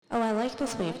like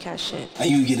this wavecast shit. Now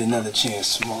you get another chance,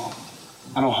 small.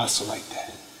 I don't hustle like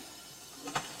that.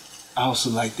 I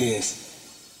hustle like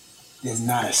this. There's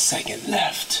not a second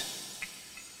left.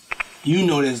 You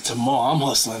know that tomorrow I'm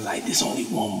hustling like there's only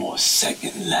one more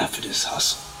second left of this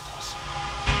hustle.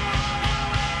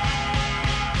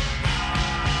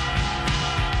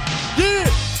 Yeah!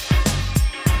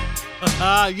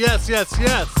 yes.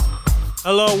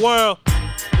 Hello, world.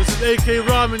 This is A-K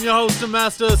Rahman, your host and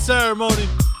master of ceremony.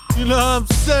 You know what I'm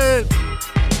saying?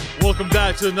 Welcome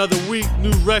back to another week.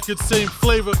 New record, same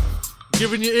flavor.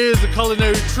 Giving your ears a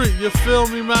culinary treat. You feel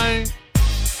me, man?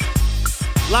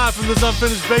 Live from this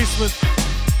unfinished basement.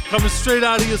 Coming straight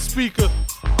out of your speaker.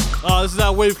 This is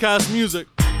our Wavecast music.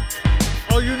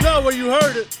 Oh, you know where you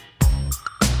heard it.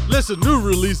 Listen, new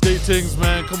release date things,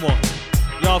 man. Come on.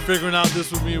 Y'all figuring out this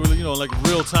with me, like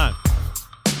real time.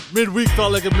 Midweek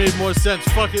felt like it made more sense.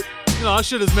 Fuck it. Our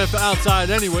shit is meant for outside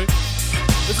anyway.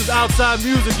 This is outside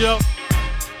music, yo.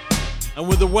 And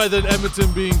with the weather in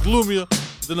Edmonton being gloomier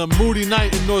than a moody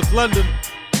night in North London,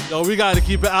 yo, we gotta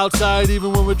keep it outside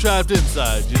even when we're trapped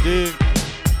inside, you dig?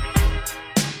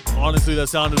 Honestly, that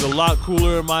sounded a lot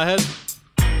cooler in my head.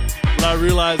 But I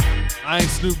realized I ain't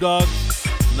Snoop Dogg.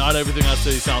 Not everything I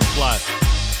say sounds fly.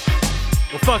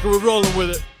 Well, fuck it, we're rolling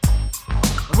with it.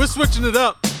 And we're switching it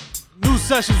up. New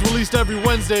sessions released every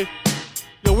Wednesday.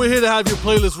 Yo, we're here to have your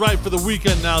playlist right for the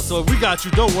weekend now, so if we got you,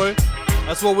 don't worry.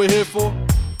 That's what we're here for.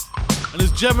 And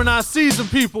it's Gemini season,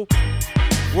 people.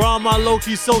 We're on my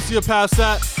low-key sociopath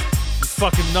sat. These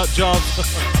fucking nutjobs.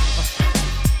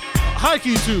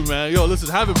 High-key too, man. Yo, listen,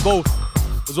 having both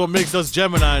is what makes us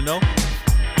Gemini, no?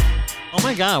 Oh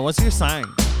my God, what's your sign?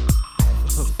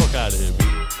 Fuck out of here, dude.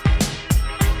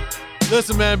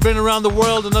 Listen, man, been around the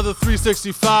world, another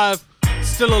 365.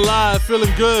 Still alive,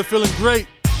 feeling good, feeling great.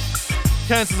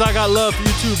 Cancers, I got love for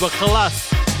you too, but khalas.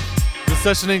 This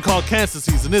session ain't called cancer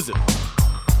season, is it?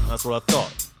 That's what I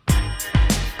thought.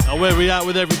 Now where we at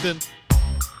with everything?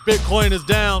 Bitcoin is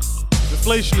down,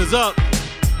 inflation is up,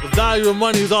 the value of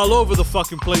money is all over the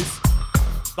fucking place.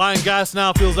 Buying gas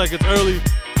now feels like it's early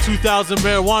 2000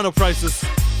 marijuana prices.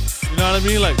 You know what I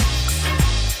mean? Like,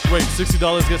 wait,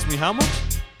 $60 gets me how much?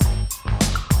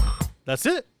 That's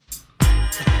it?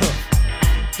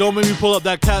 Don't make me pull up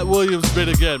that Cat Williams bit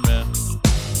again, man.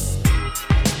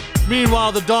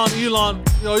 Meanwhile, the Don Elon,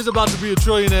 he's about to be a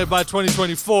trillionaire by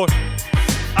 2024.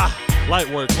 Light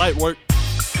work.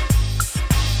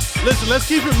 Listen, let's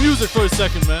keep it music for a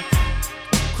second, man.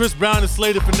 Chris Brown is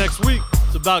slated for next week.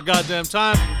 It's about goddamn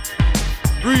time.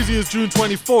 Breezy is June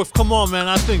 24th. Come on, man.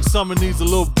 I think summer needs a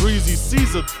little breezy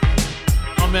season.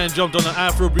 My man jumped on an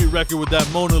Afrobeat record with that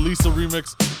Mona Lisa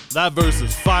remix. That verse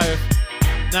is fire.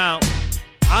 Now,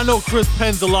 I know Chris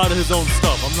pens a lot of his own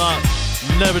stuff.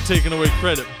 I'm never taking away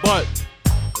credit, but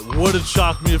it wouldn't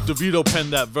shock me if DeVito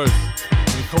penned that verse.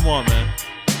 I mean, come on, man.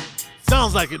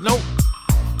 Sounds like it, nope.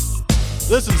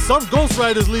 Listen, some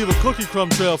ghostwriters leave a cookie crumb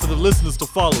trail for the listeners to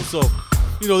follow, so,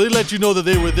 they let you know that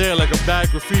they were there like a bad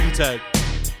graffiti tag.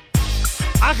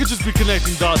 I could just be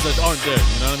connecting dots that aren't there,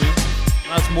 you know what I mean?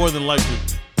 That's more than likely.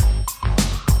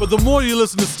 But the more you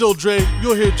listen to Still Dre,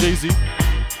 you'll hear Jay-Z.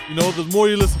 The more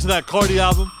you listen to that Cudi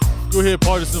album, you'll hear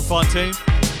Partisan Fontaine.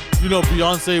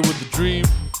 Beyonce with The Dream.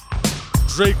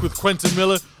 Drake with Quentin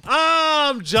Miller.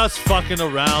 I'm just fucking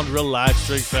around. Relax,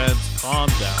 Drake fans. Calm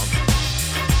down.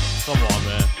 Come on,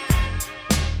 man.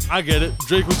 I get it.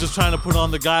 Drake was just trying to put on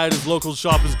the guy at his local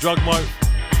Shoppers Drug Mart.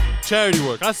 Charity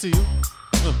work. I see you.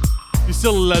 He's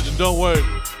still a legend, don't worry.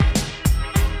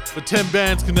 But 10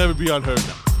 bands can never be unheard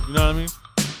now. You know what I mean?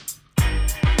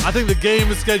 I think The Game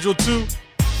is scheduled too.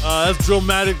 That's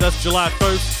Drillmatic, that's July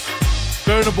 1st.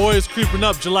 Burna Boy is creeping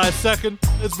up July 2nd.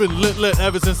 It's been lit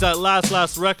ever since that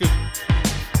last record.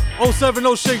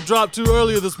 070 Shake dropped too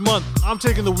earlier this month. I'm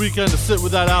taking the weekend to sit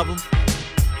with that album.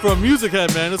 For a music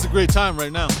head, man, it's a great time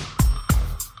right now.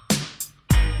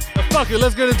 Now fuck it,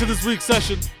 let's get into this week's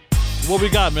session. What we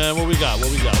got, man? What we got?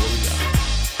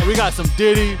 We got some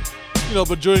Diddy,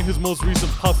 but during his most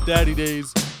recent Puff Daddy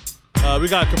days. We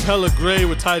got Capella Gray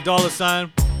with Ty Dolla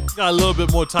 $ign. Got a little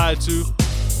bit more Ty too.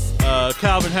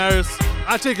 Calvin Harris.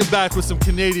 I take it back with some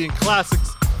Canadian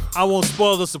classics. I won't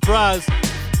spoil the surprise.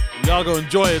 Y'all go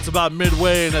enjoy it. It's about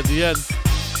midway and at the end.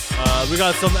 We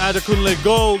got some Adekunle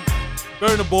Gold,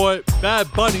 Burna Boy,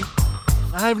 Bad Bunny.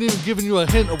 I haven't even given you a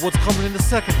hint of what's coming in the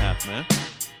second half, man.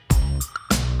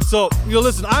 So,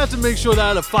 listen, I have to make sure that I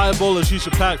had a fireball of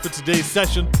shisha pack for today's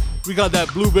session. We got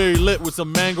that blueberry lit with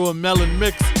some mango and melon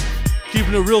mix.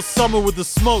 Keeping it real summer with the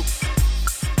smoke.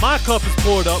 My cup is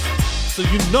poured up, so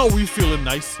we feeling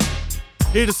nice.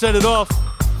 Here to set it off,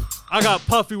 I got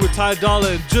Puffy with Ty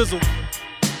Dolla and Jizzle.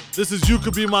 This is You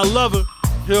Could Be My Lover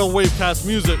here on Wavecast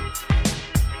Music.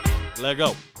 Let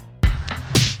go.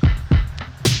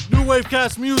 New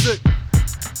Wavecast Music,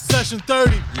 session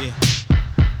 30. Yeah.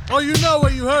 Oh, you know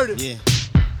where you heard it. Yeah.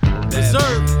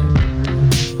 Deserved.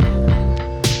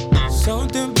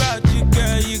 Something about you,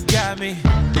 girl, you got me.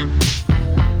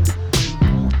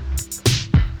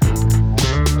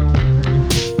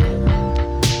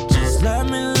 Just let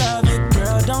me love you,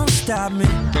 girl, don't stop me.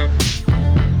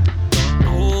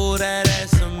 Oh,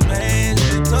 that's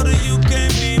amazing. Told her you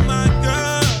can't be my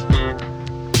girl,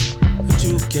 but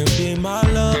you can be my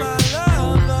lover.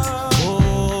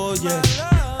 Oh, yeah.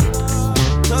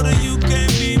 Told her you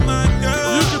can't be my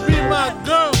girl. You could be my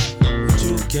girl.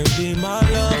 You can be my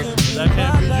love. That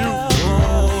can't be you.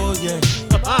 Oh, yeah.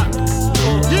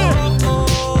 Yeah.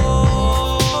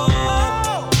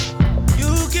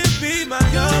 You can be my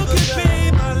love. You can be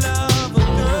my love,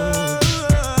 girl.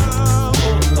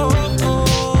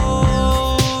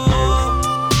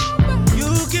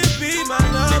 You can be my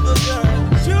love, girl.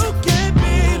 You can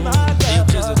be my love.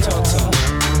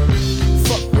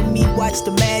 Fuck with me, watch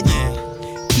the magic.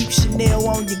 Keep Chanel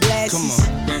on your glasses.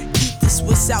 Eat the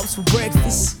Swiss Alps for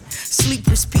breakfast. Sleep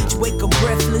with speech, wake up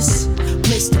breathless.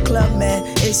 Miss the club, man,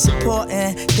 it's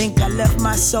important. Think I left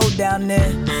my soul down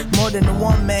there. More than a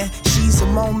woman, she's a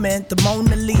moment. The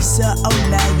Mona Lisa, oh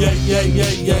now, yeah,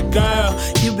 girl.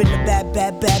 You been a bad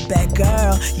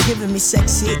girl. You giving me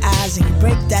sexy eyes and you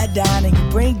break that down and you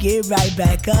bring it right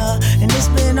back up. And it's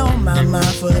been on my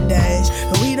mind for days.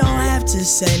 And we don't have to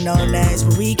say no names,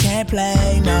 but we can't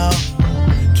play, no.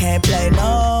 Can't play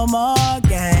no more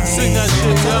games. Sing that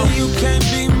shit, yo. You can't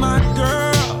be my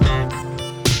girl,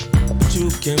 but you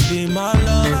can be my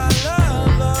lover.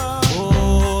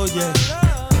 Oh, yeah.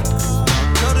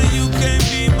 Told her you can't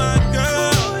be my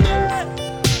girl,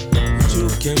 but you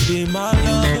can be my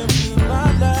lover. It's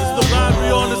the vibe we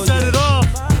on to set it off.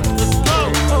 Let's go.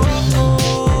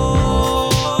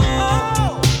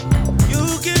 You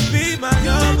can be my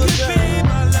lover, girl.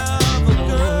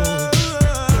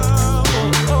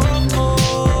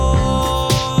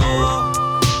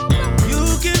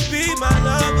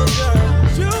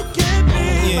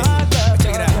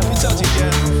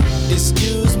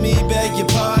 Excuse me, beg your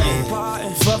pardon.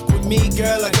 Fuck with me,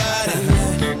 girl, I got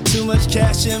it. Too much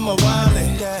cash in my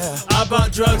wallet. I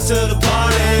bought drugs to the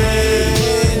party.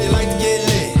 You like to get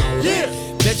lit? Yeah.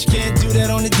 Bet you can't do that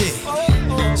on the dick.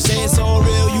 Say it's all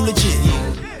real, you legit.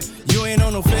 You ain't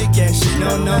on no fake ass shit.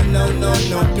 No,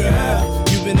 girl.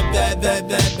 You been a bad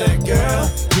girl.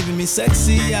 Giving me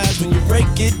sexy eyes when you break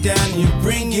it down and you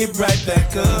bring it right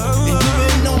back up. And you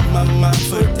been on my mind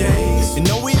for days. You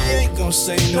know we ain't gon'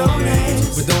 say no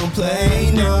names, but don't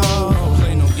play no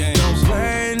games. Don't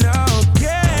play no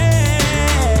games.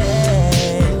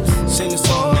 Sing the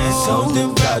song, man.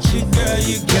 Something about you, girl,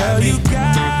 you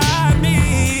got me.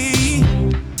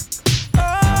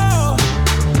 Oh,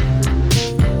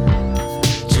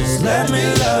 just let me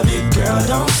love you, girl,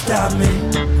 don't stop me.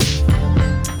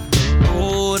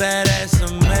 Oh, that's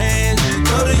amazing.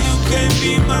 Told her you can't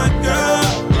be my girl,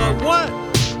 What?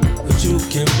 but you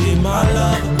can be my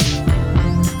lover.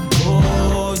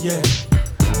 Oh, yeah.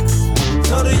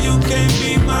 Told her you can't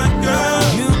be my girl.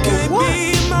 You can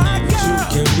be my girl.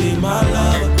 You can be my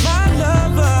lover. My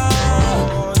lover.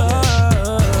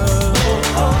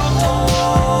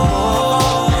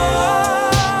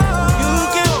 You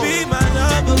can be my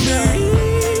lover,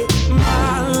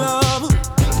 my lover.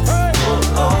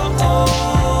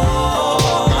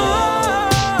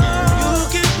 You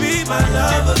can be my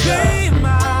lover,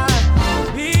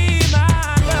 be my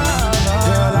lover.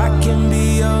 Girl, I can be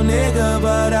your nigga,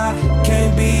 but I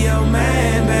can't be your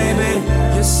man, baby.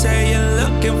 You say you're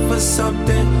looking for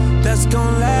something that's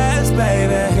gon' last,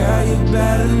 baby. Girl, you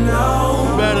better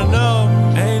know. Better know.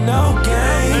 Ain't no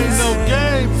games. Ain't no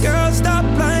games. Girl, stop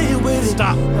playing with it.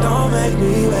 Stop. Don't make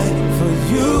me wait for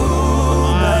you,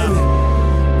 baby.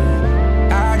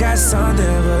 I got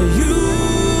something for you,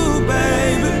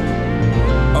 baby.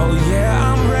 Oh yeah,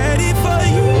 I'm ready for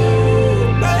you,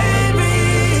 baby.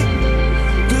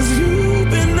 'Cause you've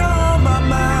been on my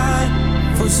mind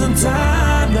for some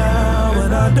time now,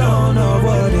 and I don't know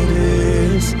what it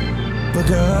is. But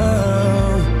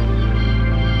girl,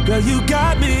 you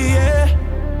got me, yeah.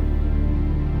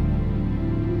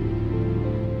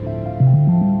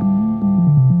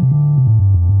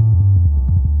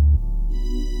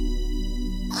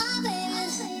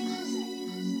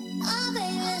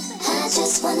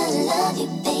 Just wanna love you,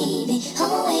 baby.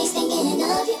 Always thinking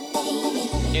of you, baby.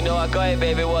 You know I got it,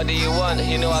 baby. What do you want?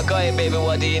 You know I got it, baby.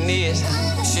 What do you need?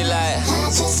 She like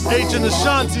H and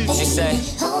Ashanti. She say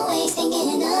Always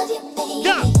thinking of you, baby.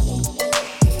 Yeah.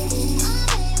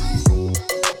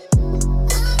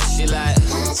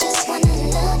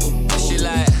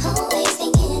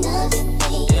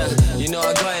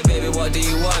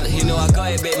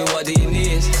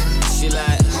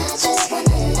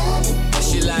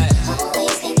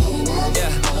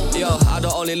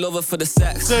 only love her for the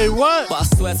sex. Say what? But I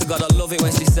swear to God I love it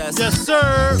when she says, yes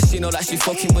sir. She know that she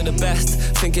fucking with the best.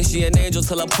 Thinking she an angel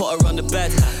till I put her on the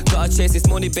bed. Gotta chase this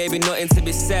money, baby, nothing to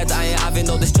be said. I ain't having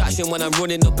no distraction when I'm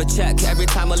running up a check. Every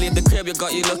time I leave the crib, you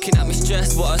got you looking at me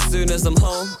stressed. But as soon as I'm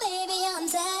home,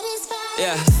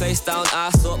 yeah, face down,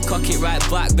 ass up, cock it right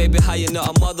back. Baby, how you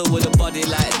not a mother with a body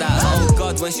like that? Oh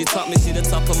God, when she taught me, she the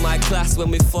top of my class.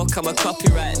 When we fuck, I'ma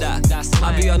copyright that.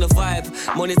 I be on the vibe,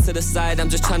 money to the side, I'm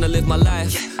just trying to live my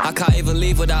life. I can't even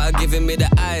leave without her giving me the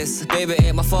eyes. Baby,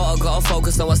 ain't my fault, I gotta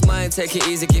focus on what's mine. Take it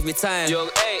easy, give me time. Young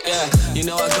H. Yeah, you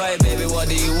know I got it, baby, what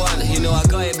do you want? You know I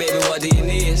got it, baby, what do you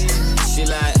need? She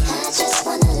like, I just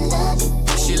wanna love you.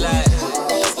 She like,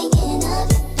 always thinking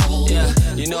of you, baby. Yeah,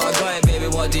 you know I got it, baby,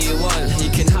 what do you want? You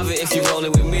can have it if you're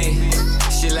rolling with me.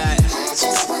 She like, I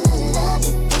just wanna love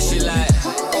you. She like,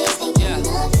 always thinking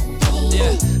of you, baby.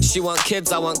 Yeah, she want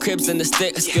kids, I want cribs and the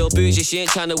sticks. Still bougie, she ain't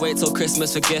tryna wait till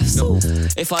Christmas for gifts.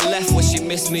 If I left, would she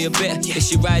miss me a bit? Is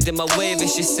she riding my wave?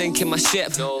 Is she sinking my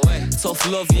ship? No way. Tough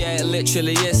love, yeah, it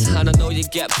literally is. And I know you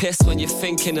get pissed when you're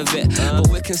thinking of it, but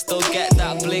we can still get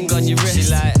that bling on your wrist. She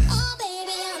like, oh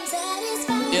baby, I'm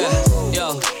satisfied. Yeah,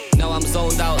 yo, now I'm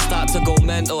zoned out, start to go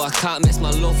mental. I can't miss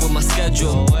my love with my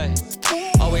schedule.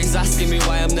 Always asking me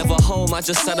why I'm never home. I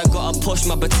just said I gotta push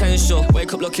my potential.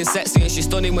 Wake up looking sexy and she's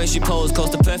stunning when she pose.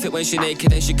 Close to perfect when she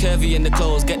naked and she curvy in the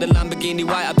clothes. Get the Lamborghini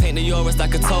white, I paint the Euros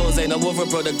like a toes. Ain't no other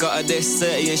brother got her this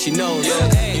 30 and she knows. You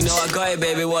know I got it,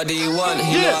 baby, what do you want?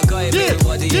 You know I got it, baby,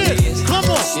 what do you need? Come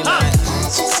on. She like, I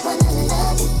just wanna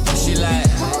love you. She like,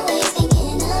 always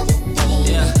thinking of you,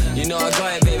 baby. Yeah, you know I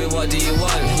got it, baby, what do you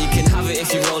want? You can have it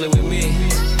if you're rolling with me.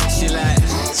 She like,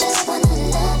 I just wanna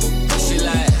love you. She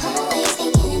like, always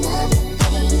thinking of you,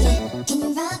 baby. Can you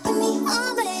rock with me,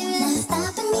 oh baby? Not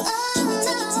stopping me, can you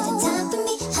take it to the top of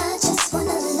me? I just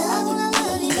wanna love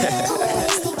you, baby.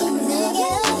 Always thinking of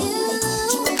you.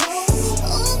 Can you hold me,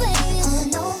 oh baby?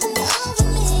 And open over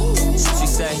me. She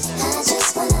say, I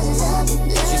just wanna love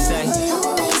you. She say,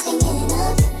 always thinking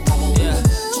of you, baby. Yeah.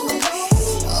 Can you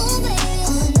hold me, oh baby?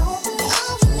 And open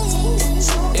over me.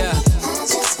 Yeah. I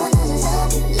just wanna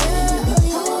love you.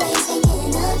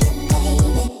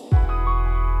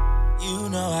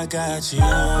 I got you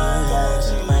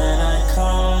when I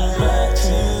come back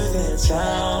to the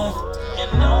town. You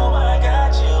know I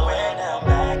got you when I'm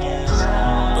back in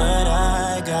town. But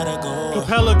I gotta go.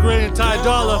 Capella Gray and Ty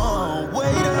Dolla.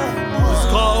 It's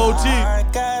called OT. I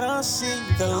gotta see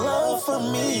the love for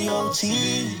me,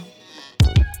 OT.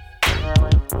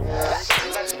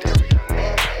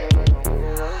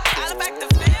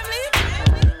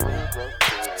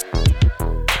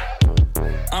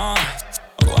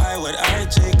 Why would I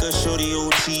take a shorty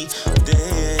OT?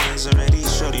 There's already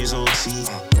shorty's OT.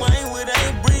 Why would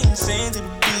I bring sand to the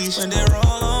beach when they're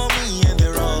all on me and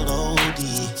they're all OD?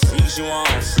 Free she want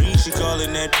free, she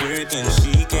calling that work and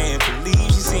she can't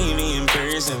believe she seen me in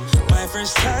person. My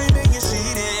first time and you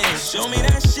see this. Show me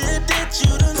that shit that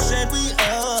you done said we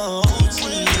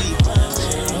OT.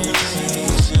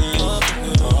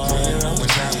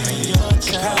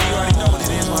 You already know what it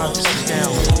is, my bitch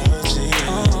down.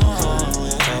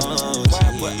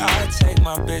 I take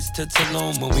my bitch to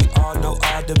Tulum when we all know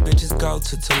all the bitches go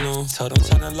to Tulum. Told them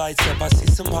turn the lights up, I see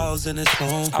some hoes in this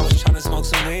room. I was tryna smoke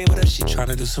some weed with her, she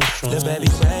tryna do some shrooms. The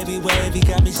baby wavy,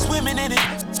 got me swimming in it.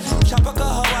 Chop a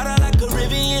hoe out like a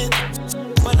Caribbean.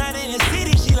 One night in the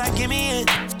city, she like, give me it.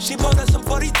 She pulled out some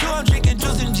 42, I'm drinking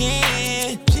juice and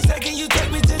gin. She said, can you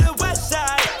take me to the west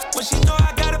side? Well, she know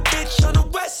I got a bitch on the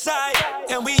west side.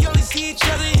 And we only see each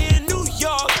other here in New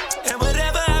York. And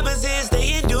whatever happens is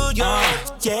stay in New York.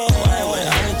 Yeah. Why would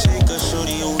I take a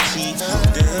shorty OT?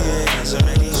 There's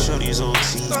already shorty's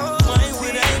OT. Why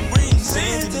would I bring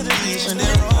sand to the beach when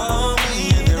they're all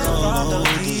me and they're all OD?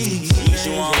 She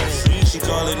want free, she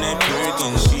calling that work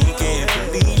and she can't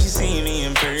believe she seen me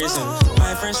in person.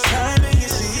 My first time and you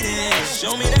see this.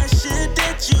 Show me that shit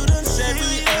that you done said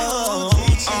we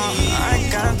OT. Eye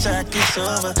contact is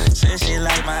over. Said she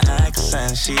like my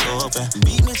accent, she open.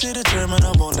 Beat me to the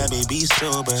terminal, won't let me be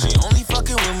sober. She only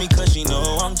fucking with me cause she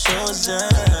know I'm chosen.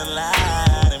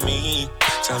 Lie to me.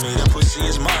 Tell me the pussy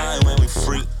is mine when we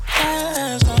free.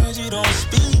 As long as you don't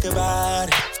speak about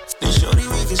it, then shorty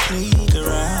we can sneak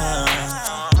around.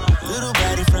 Little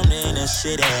baddie from the inner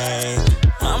city.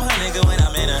 I'm her nigga when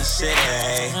I'm in a city.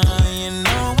 You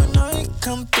know when I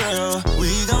come through, we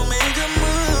gon' make a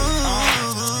move.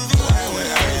 Why would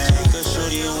I take a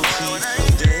shorty OT?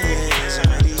 There's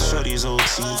already shorty's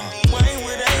OT. Why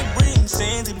would I bring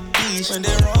sand to the beach when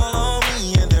they're all on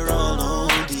me and they're all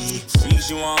OD? Free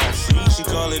she want free, she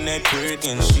calling that work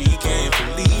and she can't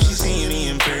believe she seen me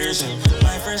in person.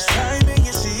 My first time and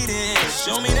you see this.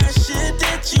 Show me that shit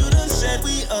that like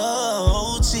we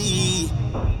OT.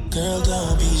 Girl,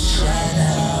 don't be shy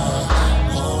now.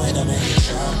 Oh, wait a minute,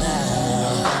 slow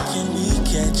now. Can we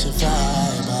catch a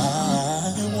vibe? I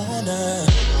wanna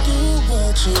do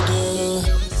what you do.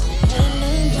 When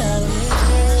I'm not with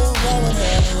you, going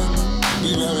ahead. Be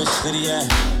very steady, yeah.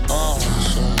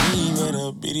 Show me where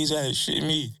the bitties at, shit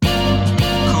me.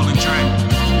 Cool and Dre.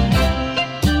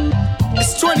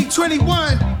 It's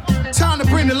 2021. Time to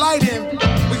bring the light in.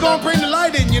 We gonna bring the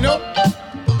light in, you know.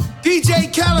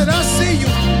 DJ Khaled, I see you.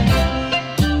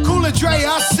 Cool and Dre,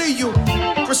 I see you.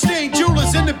 Christine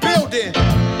Jewelers in the building.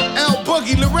 L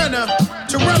Boogie, Lorena,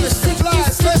 Torellis, the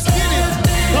Flies. Let's get it.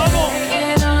 Come on.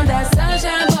 Getting on that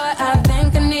sunshine, boy, I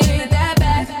think I need that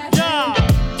back. Yeah.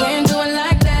 Can't do it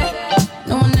like that.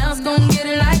 No one else gon' get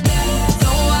it like that. So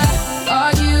why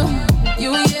are you,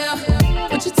 yeah?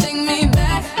 Would you take me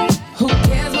back? Who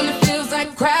cares when it feels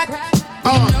like crack?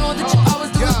 You know that you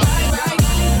always do it right.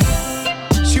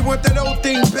 She want that old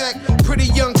thing back. Pretty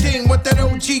young thing, want that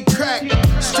OG crack.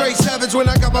 Straight savage when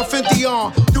I got my Fenty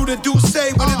on. Do the Douce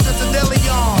when it touch a deli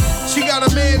on. She got a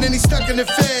man and he stuck in the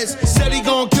feds. Said he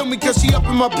gon' kill me cause she up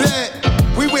in my bed.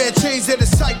 We wear chains that are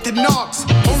psyched and knocks.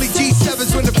 Only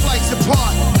G7s when the flights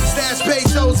apart. Stash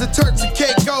pesos and Turks and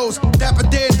Caicos. Dapper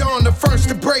Dan Dawn, the first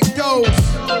to break those.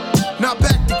 Now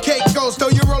back to Caicos. Throw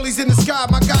your rollies in the sky,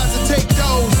 my guys will take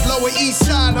those. Lower East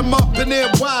Side, I'm up in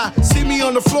NY. See me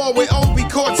on the floor with Obi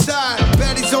courtside.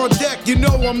 Baddies on deck, you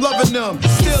know I'm loving them.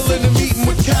 Still in the meeting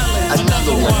with Khaled.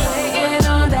 Another one. Getting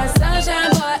on that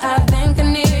sunshine, boy, I think I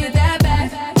need that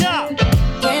back. Yeah.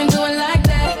 Can't do it like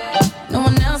that. No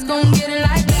one else gon' get it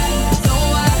like that. So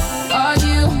why are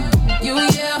you,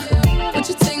 yeah? Would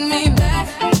you take me back?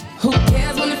 Who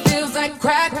cares when it feels like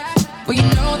crack? Well, you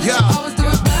know that you always do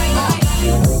it right.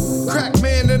 Crack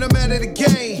man and I'm out of the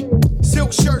game.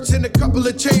 Silk shirts and a couple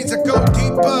of chains. I go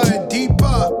deeper and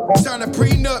deeper. Sign a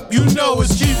prenup, you know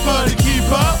it's cheaper to keep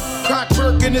up. Crack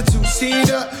work in a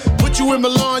two-seater. Put you in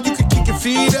Milan, you can kick your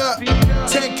feet up.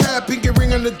 10 cap, pinky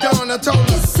ring on the dawn. I told her.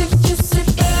 Kiss it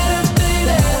better,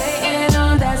 baby. Waiting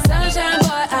on that sunshine,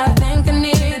 boy, I think I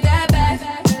need that back.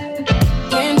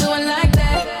 Can't do it like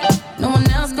that. No one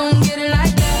else gon' get it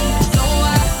like that. So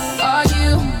why are you,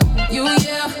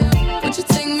 yeah? Would you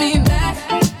take me back?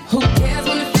 Who cares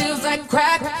when it feels like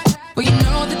crack? Well, you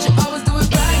know that you always do it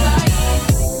right.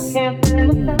 Can't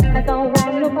feel myself, I don't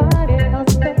want nobody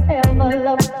else to ever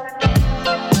love.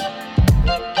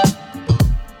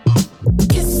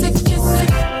 Kiss it.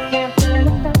 Can't feel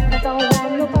myself, I don't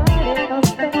want nobody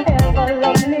else to ever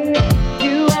love me.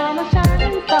 You are my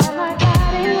shining star, my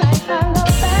guiding light, I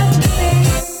love fantasy.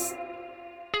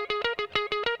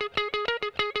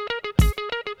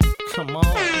 Come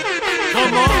on.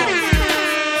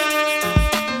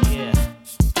 Yeah.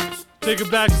 Take it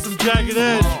back to some Jagged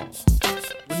Edge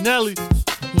with Nelly.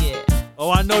 Yeah.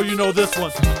 Oh, I know you know this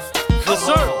one. Yes,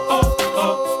 sir.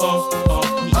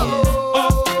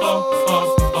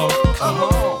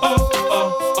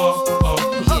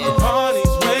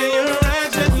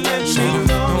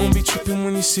 Don't be tripping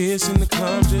when you see us in the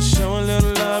club. Just show a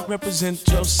little love, represent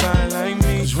your side like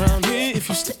me. 'Cause round here, if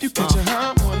you slip, you catch a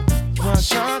hot one. One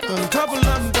shot, a couple of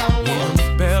them down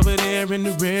one. Belvedere in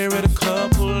the rear of the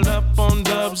club, pulled up on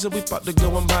dubs, and we about to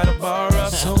go and buy the bar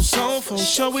up. So for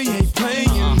sure we ain't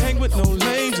playing. Hang with no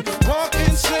lames, walk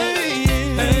insane.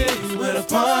 Hey, where the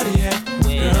party at?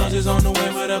 Girls is on the way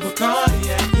with a Bacardi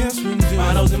at. Yes, we do.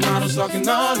 Models and models talking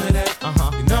all of that.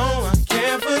 You know I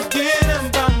can't forget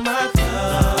about my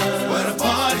club. Where the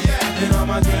party at? And all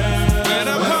my girls. Where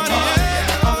the party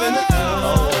at? Up in the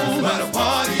club. Where the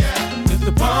party at? If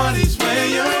the party's where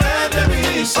you're at, let me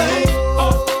hear you say,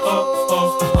 oh, oh,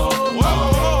 oh, oh, oh,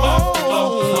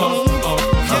 oh,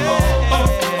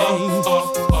 oh,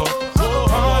 oh, oh,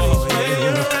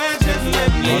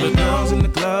 all the girls in the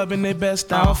club in their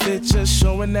best outfit, just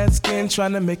showing that skin,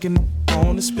 trying to make it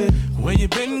on the spit. Where you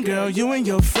been, girl? You and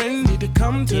your friend need to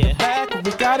come to the back.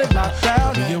 We got it locked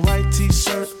down. Be a white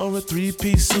t-shirt or a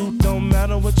three-piece suit, don't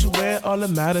matter what you wear. All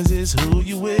that matters is who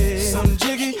you with. Some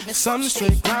jiggy, some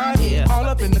straight grind. All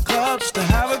up in the club just to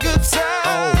have a good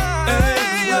time.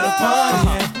 Hey, where the party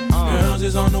at? Girls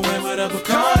is on the way with a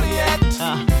Bacardi at.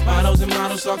 Models and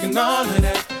models talking all of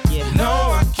that.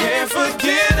 No, I can't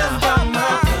forget about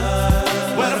my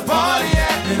club. Where the party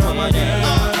at? And all my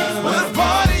girls. Where the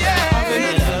party at?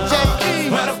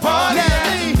 Where the party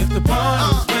at? If the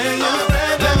party's where you're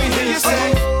at, let me hear you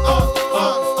say, oh, oh,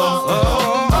 oh, oh,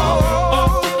 oh,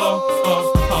 oh, oh,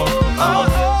 oh,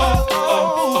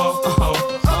 oh,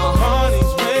 oh,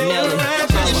 party's where you're at.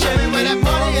 Can you show me where that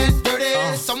party at? Dirty.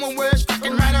 Someone wears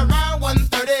cracking right around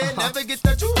 1:30. Never get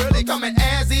that too early, coming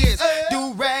as is.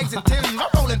 Do rags and Timbs, I'm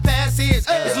rolling past his.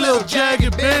 little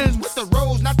jagged bends. With the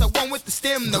rose, not the one with the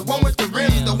stem, the one with the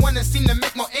rim, the one that seem to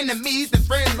make more enemies than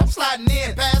friends. I'm sliding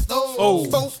in past those,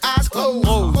 both eyes closed,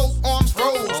 both arms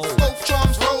froze, both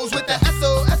drums rose with the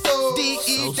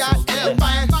S-O-S-O-D-E.F.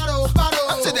 Buying bottle,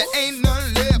 until there ain't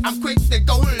none left. I'm quick to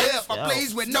go left, I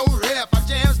plays with no rep, I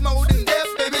jams more than death,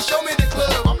 baby, show me the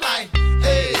club. I'm like,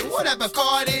 hey, whatever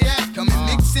car they at, come and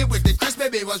mix it with the crisp,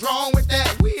 baby, what's wrong with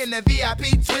that? We in the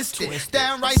VIP twisted,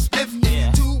 downright spiffed,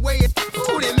 two-way,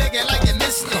 ooh, they make it like they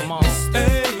missed it.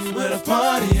 Hey, where the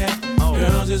party at?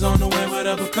 Girls is on the way with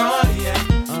a Bacardi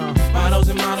at. Models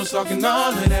and models talking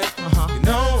all of that. You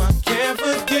know I can't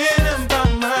forget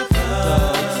about my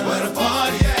thugs. Where the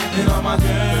party at? And all my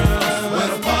girls. Where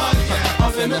the party at?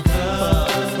 Off in the club.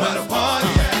 Where the party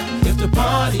at? If the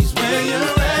party's where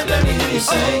you're at, let me hear you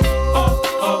say, oh,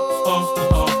 oh, oh,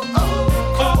 oh.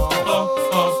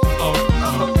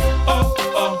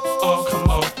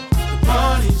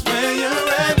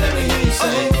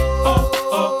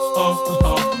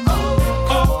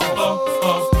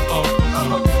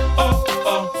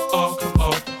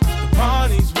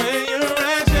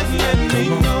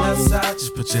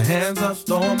 Put your hands up,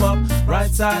 throw 'em up.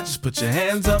 Right side, just put your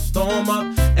hands up, throw 'em up.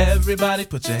 Everybody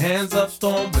put your hands up,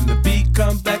 throw 'em. When the beat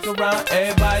comes back around,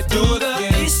 everybody do it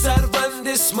again. East side run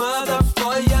this mother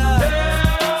for ya.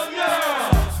 Hell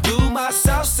yeah! Do my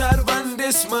south side run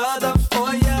this mother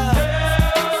for ya.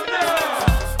 Hell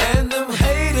yeah! And them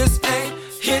haters ain't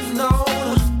hitting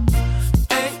on,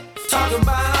 ain't talking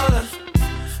about,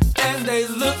 and they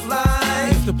look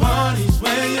like if the party's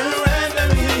where you're at,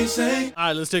 let me hear you say. All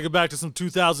right, let's take it back to some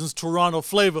 2000s Toronto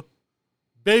flavor.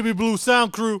 Baby Blue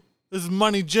Sound Crew. This is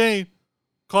Money Jane,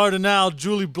 Cardinal,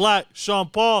 Julie Black, Sean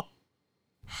Paul.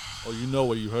 Oh, you know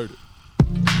where you heard it.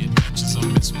 The Adventures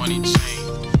of Miss Money Jane.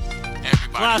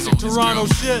 Everybody classic Toronto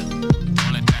shit.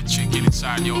 Don't let that chick get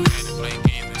inside your head and play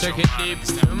games. Check it deep.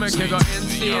 Make you go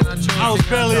insane. I was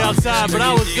barely outside, but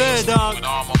I was there, dog. With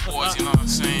all my boys, you know what I'm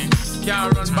saying?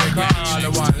 Can't run back all the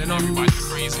while, you know. Everybody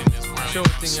crazy in this world. Show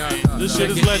thing out. This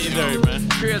shit is legendary, man.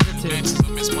 Crazy thing. Adventures of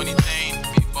Miss Money Jane.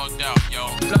 Be bugged out, yo.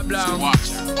 Blah, blah. Just watch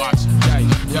her, watch her.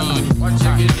 Watch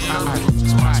it.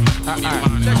 Just watch her.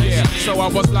 Yeah, so I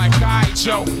was like, alright,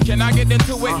 Joe, can I get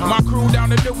into it? My crew down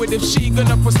to do it if she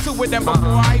gonna pursue it. And before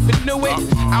I even knew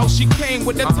it, out she came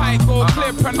with the tight gold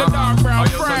clip and the dark brown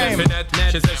frame.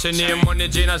 She said she need Money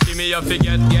Jane, I see me, you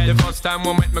forget. The first time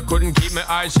we met, me couldn't keep my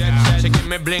eyes shut. She give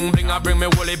me bling bling, I bring me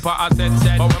woolly pot, I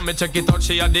said. But when me check it out,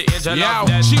 she had the age of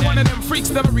death. She one of them freaks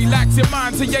that'll relax your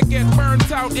mind till you get burnt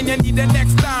out and you need the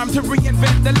next time to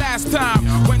reinvent the last time.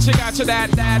 When she got you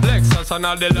that Lexus and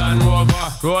all the Land Rover,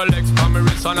 Rolex for me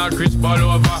wrist and all crisp all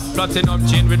over. Platinum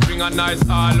chain with ring and nice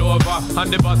all over.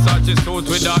 And the Versace suit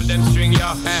with all them string,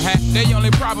 yeah. The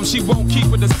only problem, she won't keep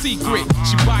it a secret.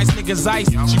 She buys niggas ice,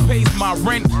 she pays my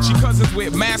rent. She cousins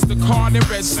with MasterCard and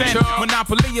Red Cent.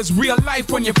 Monopoly is real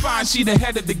life when you find she the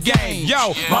head of the game.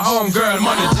 Yo, my homegirl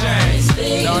Money Jane.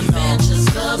 The adventures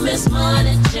of Miss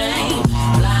Money Jane.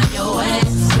 Fly your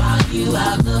ass while you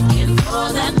out looking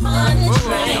for that money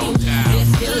train.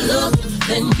 If you look,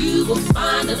 then you will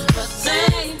find it, but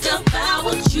think about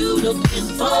what you looking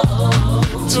for.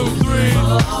 2, 3,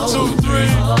 2, 3,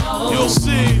 you'll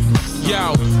see.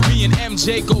 Yo, me and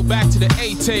MJ go back to the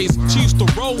 80s. She used to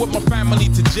roll with my family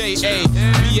to JA,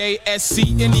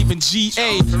 BASC, and even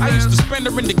GA. I used to spend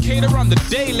her in Decatur on the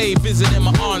daily, visiting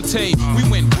my auntie. We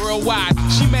went worldwide.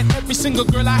 She met every single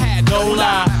girl I had, no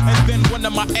lie. And then one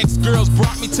of my ex-girls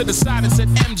brought me to the side and said,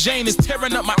 MJ is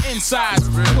tearing up my insides.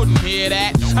 Couldn't hear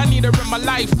that. I need her in my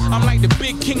life. I'm like the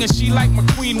big king and she like my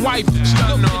queen wife. She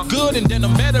looked good and then I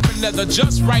met her in leather,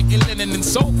 just right in linen and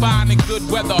so fine in good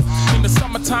weather. In the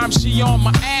summertime, she on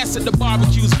my ass at the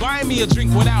barbecues, buying me a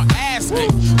drink without asking.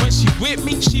 When she with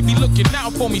me, she be looking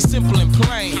out for me, simple and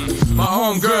plain. My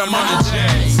homegirl, Money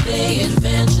Jane. The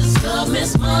adventures of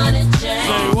Miss Money Jane.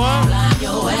 Say what? Fly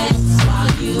your ass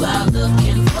while you out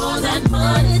looking for that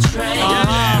money train.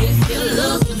 If you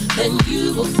look, then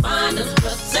you will find it,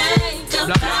 but think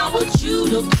about what you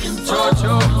looking for.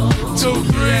 2, 3,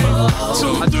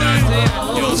 2,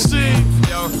 3, you'll see.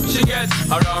 Yo, she gets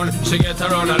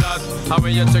around a lot. How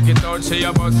when you check it out, she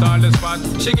about all the spot.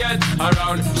 She get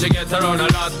around a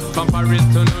lot. From Paris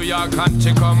to New York and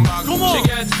she come back. She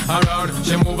get around,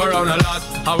 she move around a lot.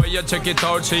 How when you check it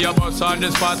out, she about all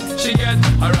the spot. She get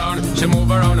around, she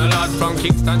move around a lot. From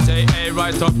Kingston to A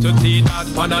right up to T dot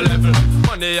on a level.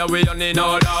 Money we only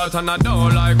know out, and I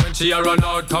don't like when she a run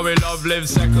out. How we love live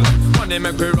second. Money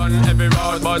make we run every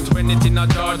route, but when it in a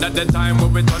drought, at the time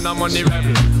we turn a money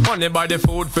rebel. Money buy the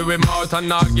food for we mouth and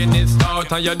not getting it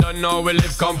stout. And you don't know we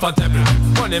live comfortable.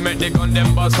 Money make the gun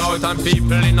them bust out and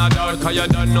people in a doubt. Cause you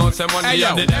don't know say money Hey yo,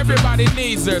 and the devil. everybody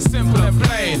needs her, simple and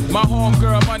plain. My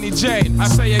homegirl Money Jane, I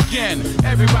say again,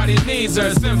 everybody needs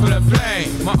her, simple and plain.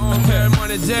 My homegirl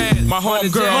Money Jane, my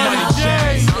homegirl Money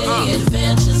Jane. The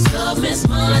adventures of Miss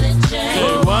Money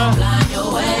Jane. Blind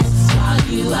your ass while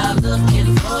you are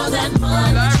looking for that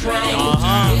money train.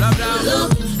 If you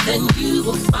look, then you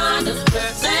will find a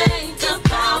think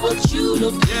about what you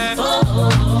looking for.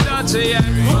 Don't you hear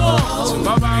me?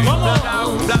 Blah blah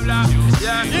blah blah.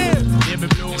 Yeah. Baby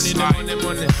blue need the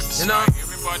money. You know.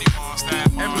 Everybody wants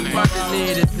that money. Everybody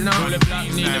need it. You know. All the black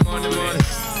need the money.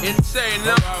 Insane,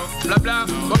 no. Blah blah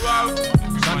blah.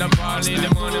 Thunder Paul need the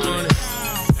money.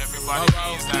 Everybody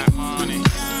needs that money.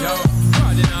 Yo,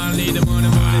 body now need the money.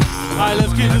 Alright,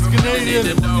 let's keep this Canadian.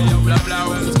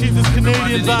 Let's keep this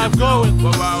Canadian vibe going.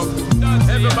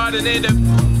 Everybody need it.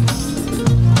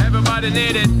 Everybody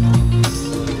need it.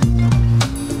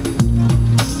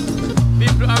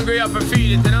 People hungry up and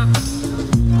feed it, you know.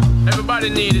 Everybody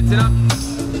need it, you know.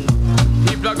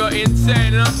 People are going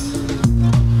insane, you know.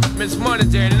 Miss Money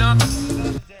Jane, you know.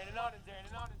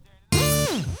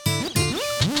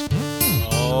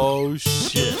 Oh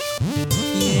shit.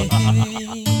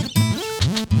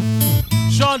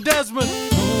 Sean Desmond.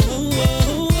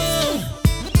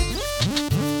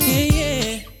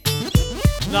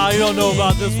 Nah, you don't know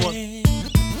about this one.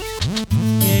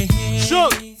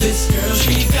 Shook. This girl,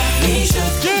 she got me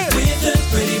shook. With her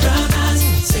pretty brown eyes,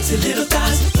 sexy little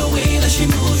thighs, the way that she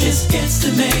moves just gets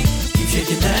to me. Keep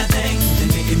shaking that thing, then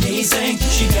making me sing.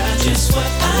 She got just what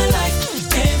I like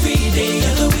every day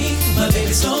of the week. My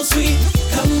baby's so sweet.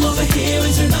 Come over here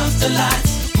and turn off the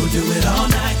lights. We'll do it all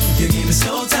night. Your game is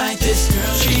so tight. This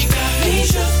girl, she got me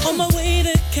shook. On my way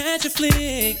to catch a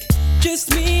flick,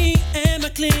 just me and my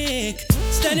clique.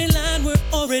 Standing in line, we're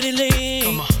already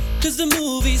late. Cause the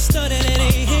movie started at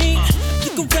 8.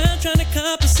 Look around trying to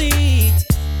cop a seat.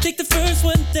 Take the first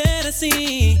one that I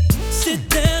see. Sit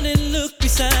down and look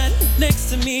beside.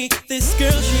 Next to me, this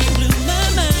girl, she blew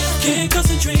my mind. Can't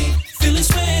concentrate, feeling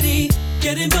sweaty.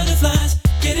 Getting butterflies,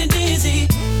 getting dizzy.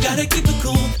 Gotta keep it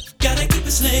cool, gotta keep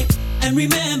it slick. And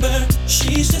remember,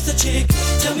 she's just a chick.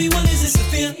 Tell me what is this to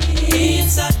feel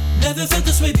inside? Never felt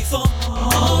this way before.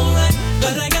 Alright,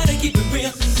 but I gotta keep it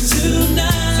real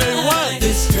tonight. Say what?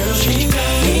 This girl, she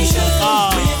got me shook.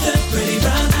 With her pretty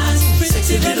brown eyes,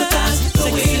 sexy little thighs. The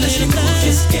way that she moves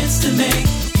just gets to me.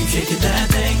 Keep shaking that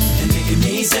thing and making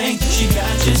me sing. She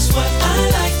got just what I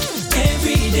like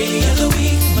every day of the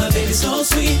week. My baby's so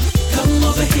sweet. Come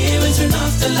over here and turn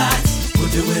off the lights. We'll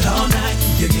do it all night.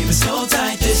 Your game is so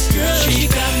tight. This girl, she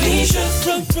got me shook.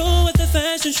 Front row at the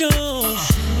fashion show.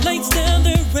 Lights down,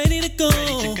 they're ready to go.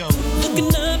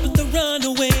 Looking up at the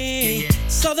runaway.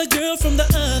 Saw the girl from the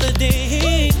other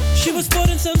day. She was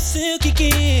sporting some silky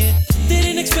gear.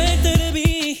 Didn't expect her to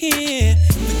be here.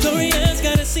 Victoria's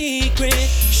got a secret.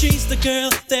 She's the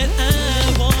girl that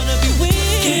I wanna be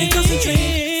with. Can't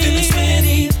concentrate, feeling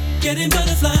sweaty. Getting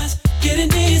butterflies, getting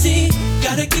dizzy.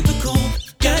 Gotta keep it cool,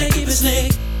 gotta keep it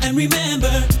slick. And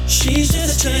remember, she's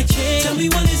just a chick. Tell me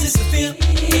what is this to feel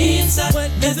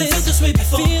inside? Never felt this way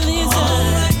before.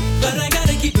 Alright, but I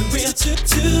gotta keep it real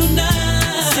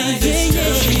tonight. This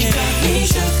girl, she got me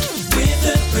shook. With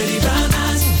her pretty brown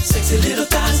eyes, sexy little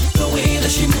thighs. The way that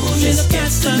she moves just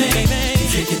gets to me. Keep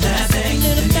shaking that thing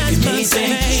and making me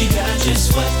sing. She got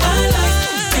just what I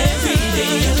like every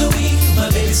day of the week. My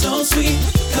baby's so sweet.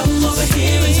 Come over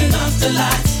here and turn off the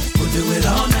lights. We'll do it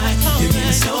all night. Your game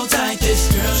is so tight. This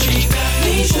girl, she got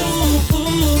me shook.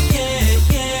 Ooh, yeah,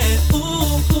 yeah.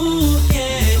 Ooh,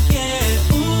 yeah,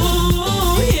 yeah.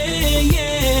 Ooh, yeah,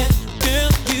 yeah.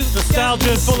 Girl, you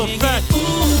Nostalgia in full effect. Ooh,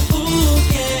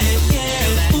 yeah,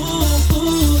 yeah. Ooh,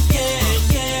 yeah,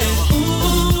 yeah.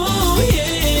 Ooh,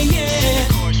 yeah, yeah.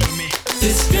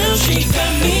 This girl, she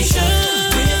got me shook.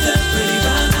 With her pretty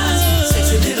brown eyes,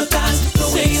 sexy little thighs. The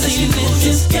way that she moves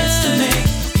just gets to me.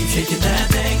 Keep shaking that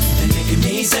thing and making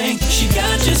me sing. She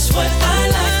got just what I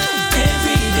like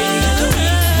every day of the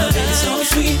week. My baby's so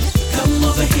sweet. Come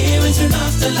over here and turn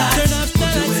off the lights.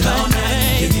 We'll do it all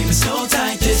night. Your game is so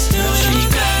tight. This girl, she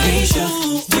got me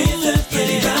shook. With her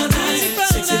pretty brown eyes,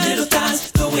 sexy little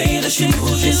thighs. The way that she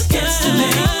moves just gets to me.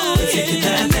 Keep shaking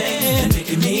that thing and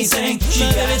making me sing. She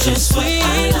got just what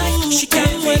I like. She got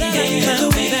every day of the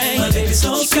week. My baby's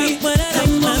so sweet.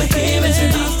 Come over here and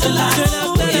turn off the lights.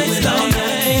 We'll do it all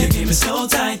night. Your game is so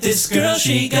tight. This girl,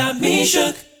 she got me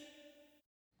shook.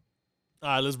 All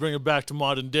right, let's bring it back to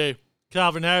modern day.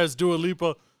 Calvin Harris, Dua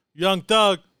Lipa, Young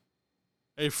Thug.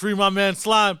 Hey, free my man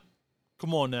Slime.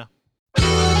 Come on now.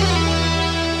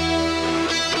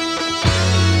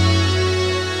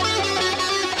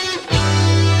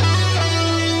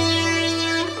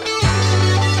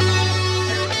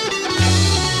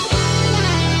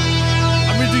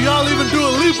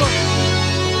 Sheba.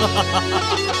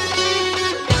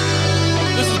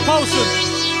 This is Potion.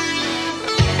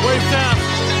 Wave down.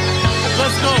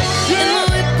 Let's go. In the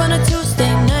whip on a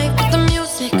Tuesday night with the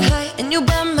music high and you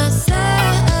by my side.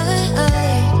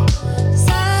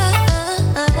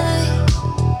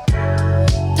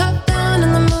 Top down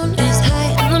and the moon is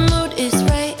high and the mood is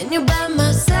right and you by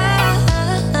my side.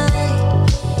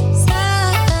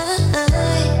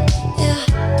 Yeah.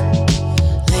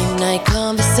 Late night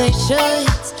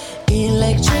conversations,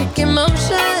 electric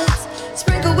emotions,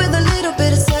 sprinkle with a little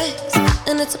bit of sex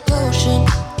and it's a potion.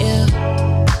 Yeah.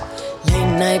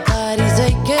 Late night bodies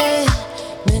aching,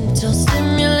 mental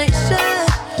stimulation,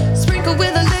 sprinkle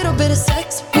with a little bit of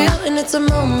sex appeal, and it's a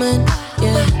moment,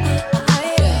 yeah.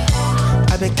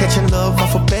 I've been catching love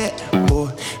off a bat, boy.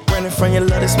 Running from your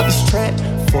love, that's what this trap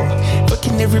for.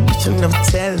 Fucking every bitch and I'm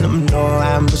telling them no.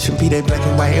 I'm pushing be that black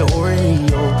and white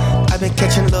Oreo. I've been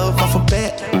catching love off a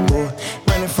bat, boy.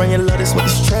 Running from your love, that's what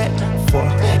this trap for.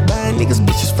 Buying niggas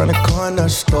bitches from the corner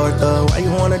store, though. Why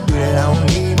you wanna do that? I don't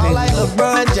need it. I'm like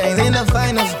LeBron James in the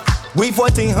finals. We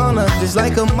 1400, just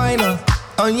like a minor.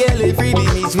 On yellow freebie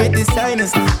meets with the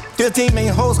signers. 15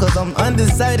 main hoes, cause I'm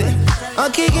undecided.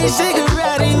 I'm kicking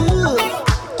Shigarati, ooh.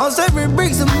 I'm serving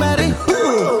bricks and matty,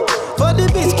 ooh. For the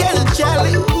bitch, Kelly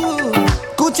Charlie, ooh.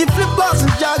 Gucci flip-flops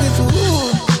and joggers,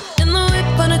 ooh. In the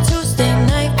whip on a Tuesday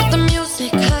night with the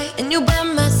music high and you by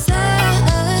my side.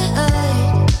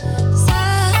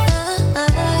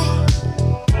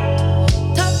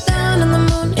 Top down and the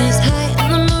moon is high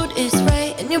and the mood is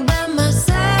right and you by my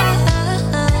side.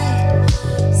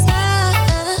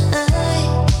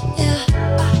 Yeah.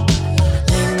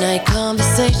 Late night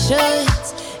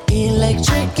conversations,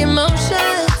 electric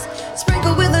emotions,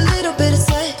 sprinkle with a little bit of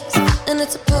sex and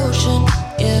it's a potion.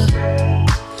 Yeah.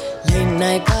 Late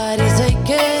night bodies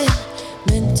aching,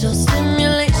 mental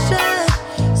stimulation,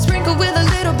 sprinkle with a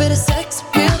little bit of sex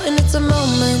appeal, and it's a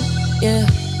moment, yeah.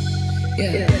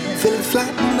 Feeling fly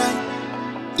tonight,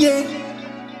 yeah,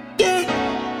 yeah.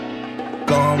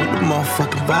 Gone with the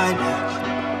motherfucking vibe,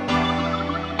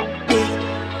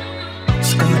 yeah.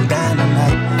 It's going down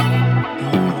tonight,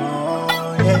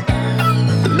 oh yeah.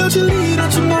 Don't you leave,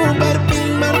 don't you move, better be,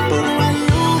 better put away you.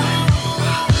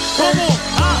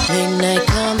 Late night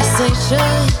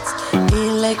conversations,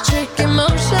 electric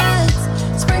emotions,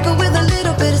 sprinkle with a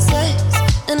little bit of sex,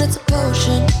 and it's a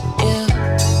potion, yeah.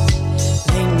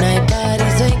 Late night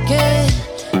bodies aching,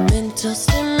 mental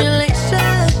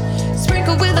stimulation,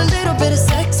 sprinkle with a little bit of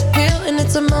sex appeal, and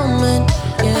it's a moment,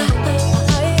 yeah.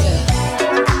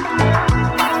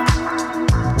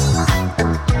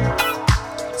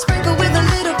 Sprinkle with a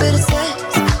little bit of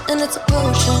sex, and it's a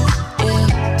potion, yeah.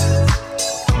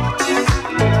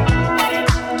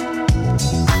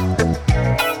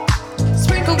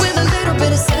 Sprinkle with a little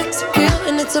bit of sex appeal,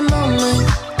 and it's a moment,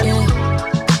 yeah.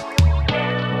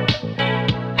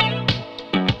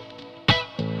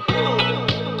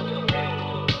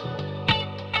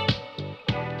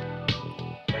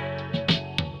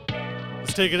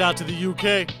 Let's take it out to the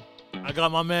UK. I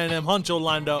got my man M. Huncho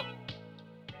lined up.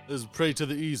 This is Pray to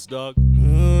the East, dog.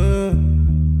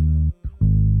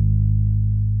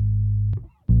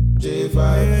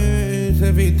 J5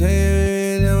 every day,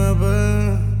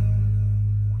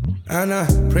 and I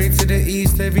pray to the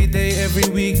east every day, every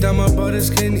week, that my brothers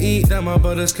can eat, that my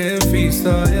brothers can feast,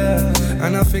 oh yeah.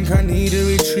 And I think I need a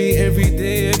retreat every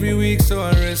day, every week, so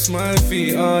I rest my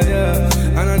feet, oh yeah.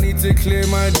 And I need to clear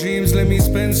my dreams, let me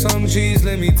spend some G's,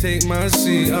 let me take my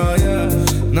seat, oh yeah.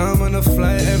 Now I'm on a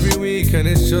flight every week, and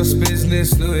it's just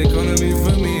business, no economy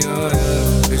for me, oh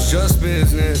yeah. It's just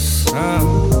business,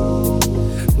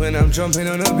 when I'm jumping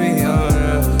on a beat, oh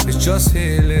yeah. It's just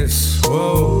headless,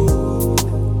 whoa.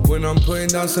 When I'm putting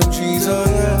down some cheese, oh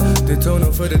yeah. The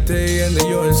toner for the day and the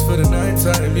yours for the night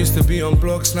time. Used to be on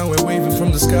blocks, now we're waving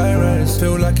from the skyrise.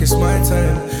 Feel like it's my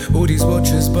time. All these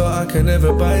watches, but I can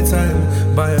never buy time.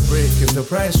 Buy a break if the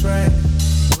price right.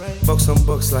 Box on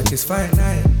box like it's fight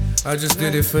night. I just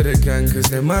did it for the gang, cause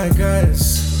they're my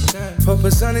guys.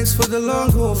 Papa Sonics for the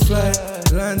long haul flight.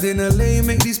 Land in LA,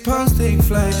 make these pounds take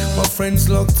flight. My friends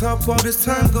locked up while this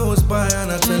time goes by, and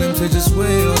I tell them to just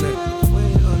wait on it.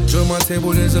 Join my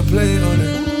table, there's a plate on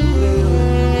it.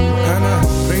 And I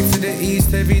pray to the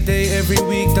east every day, every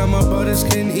week, that my brothers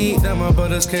can eat, that my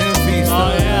brothers can feast.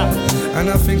 Oh yeah. And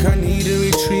I think I need a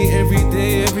retreat every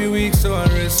day, every week, so I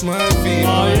rest my feet.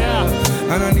 Oh yeah.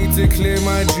 And I need to clear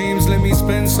my dreams. Let me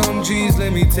spend some G's,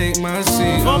 let me take my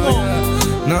seat. Come on.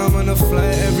 Yeah. Now I'm on a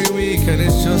flight every week, and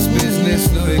it's just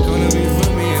business, no economy for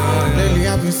me. Yeah. Lately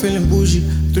I've been feeling bougie.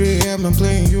 3 a.m. I'm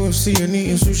playing UFC and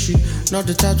eating sushi. Not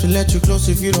the type to let you close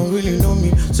if you don't really know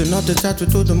me. So not the type to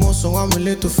do the most, so I'm a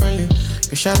little friendly.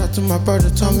 A shout out to my brother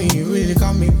Tommy, he really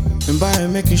got me. And by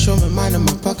him making sure my mind and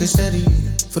my pocket steady.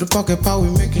 For the pocket power, we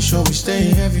making sure we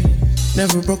staying heavy.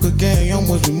 Never broke again, young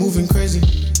boys be moving crazy.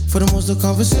 For the most of the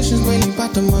conversations mainly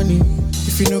about the money.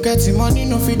 If you no getting money,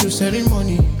 no fit do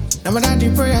ceremony. Now my daddy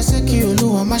pray, I say ki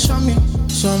Olu, I'ma show me.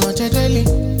 So much daily,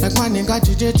 like my nigga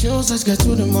DJ Jones, let's get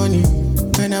to the money.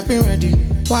 And I've been ready,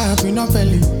 why I've been up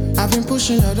early. I've been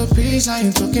pushing out the peas, I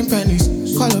ain't talking pennies.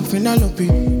 Call up Penelope,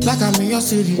 like I'm in your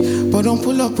city. But don't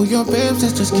pull up with your babes,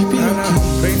 let's just keep it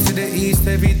low-key. Pray to the east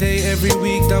every day, every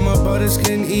week. That my brothers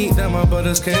can eat, that my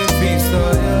brothers can feast,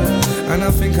 oh yeah. And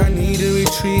I think I need a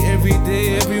retreat every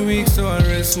day, every week. So I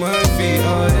rest my feet,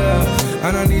 oh yeah.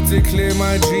 And I need to clear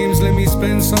my dreams. Let me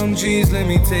spend some G's, let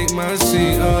me take my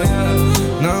seat, oh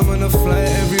yeah. Now I'm on a flight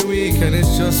every week, and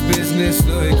it's just business,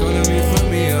 no economy for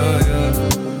me, oh yeah.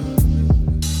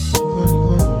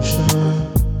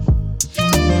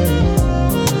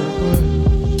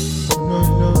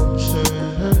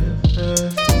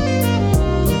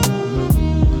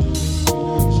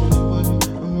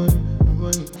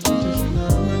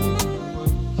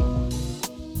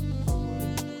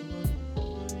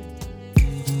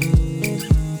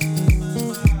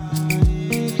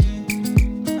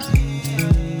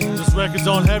 Records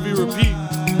on heavy repeat.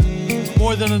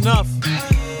 More than enough.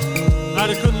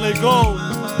 I couldn't let go.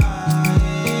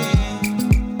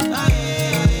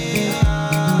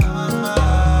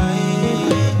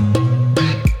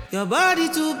 Your body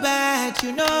too bad,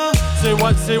 you know. Say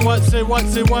what, say what, say what,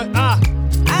 say what, ah.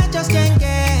 I just can't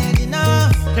get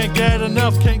enough. Can't get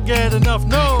enough, can't get enough,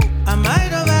 no. I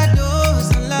might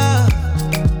overdose on love.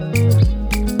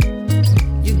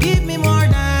 You give me more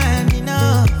than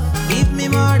enough. Give me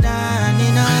more than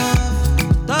enough.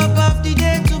 Top of the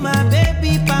day to my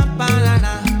baby,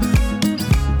 pampanana.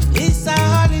 It's a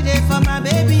holiday for my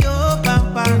baby, oh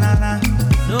pampanana.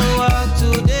 No work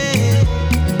today,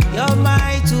 you're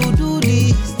my to-do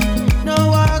list. No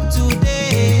work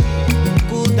today,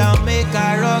 cool down, make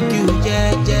I rock you,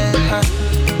 yeah, yeah.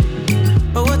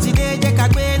 Owó ti dé jẹ́ ká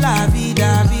gbé la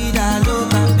vida, vida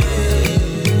loca.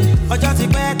 Ọjọ́ ti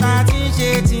pẹ́ ta ti ń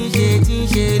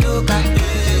ṣe lóka.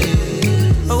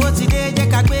 Owó ti dé jẹ́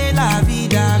ká gbé la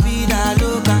vida, vida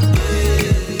loca.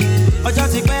 Ọjọ́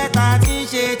ti pẹ́ ta ti ń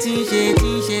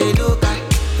ṣe lóka.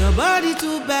 Your body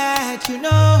too bad, you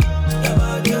know. Your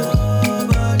body, oh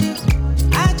body.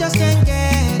 I just can't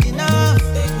get enough.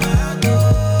 Take my hand,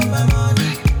 oh my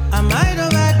money. I might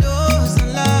overdose on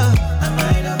love. I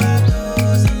might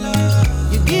overdose on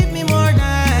love. You give me more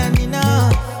than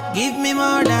enough. Give me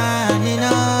more than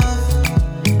enough.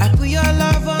 I put your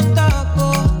love on top,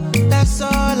 oh. That's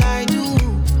all I do.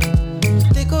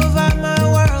 Take over my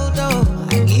world, oh.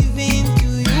 I give in to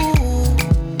you.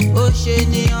 Oh,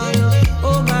 Shenion.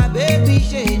 Oh, my baby,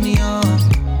 Shenion.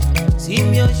 See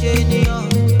me, oh, Shenion.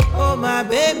 Oh, my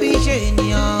baby,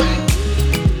 Shenion.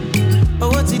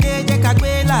 Owó ti dé jẹ́ ká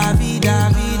gbé la vida,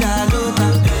 vida loca.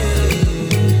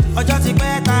 Ọjọ́ ti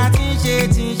pẹ́ ta ti ń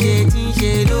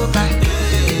ṣe lóka.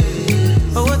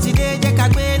 Owó ti dé jẹ́ ká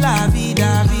gbé la vida,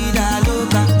 vida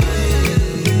loca.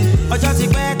 Ọjọ́ ti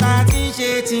pẹ́ ta ti ń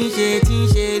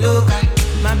ṣe lóka.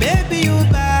 My baby, you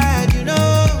bad, you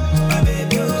know. My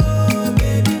baby, oh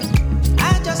baby.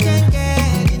 I just can't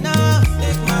get enough.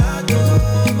 Take my hand, oh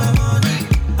my money.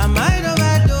 I might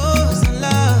overdose on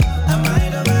love. I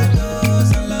might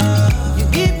overdose on love. You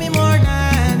give me more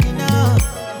than enough.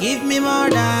 Give me more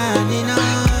than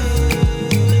enough.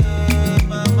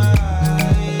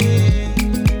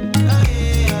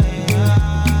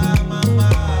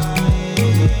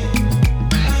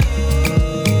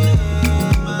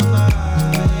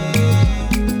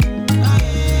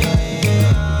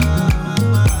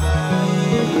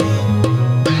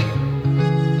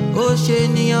 Oh,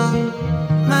 Shenion,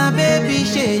 my baby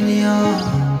Shenion.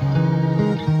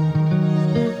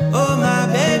 Oh, my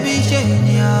baby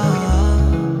Shenion.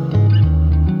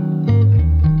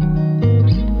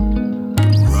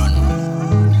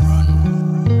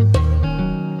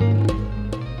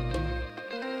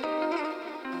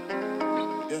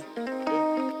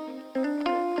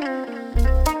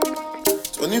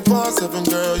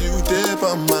 Girl, you dip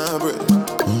on my bread.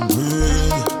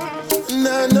 And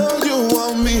I know you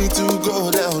want me to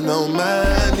go down on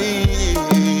my knees.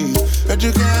 Heard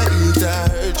you can't eat, I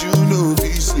heard you know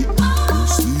be sleep.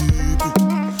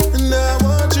 And I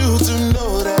want you to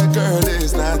know that girl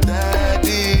is not that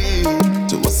deep.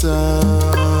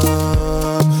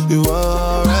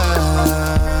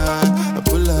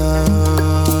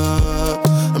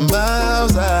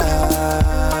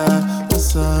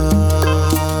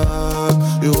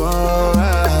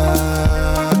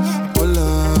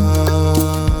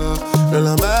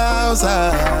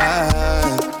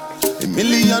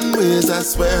 I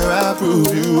swear I'll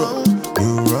prove you wrong.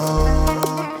 You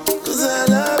wrong. Cause I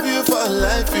love you for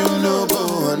life, you know,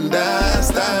 go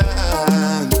understand.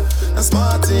 I'm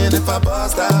smarting if I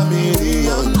bust a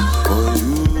million for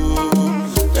you.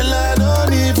 Girl, I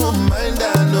don't even mind, I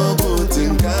know good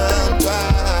thing I'm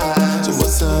twice. So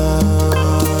what's up?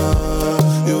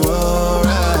 You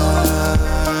alright?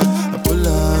 I pull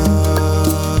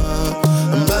up,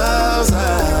 I'm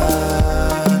outside.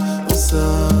 What's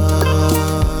up?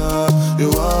 You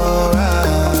alright?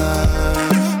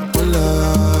 I pull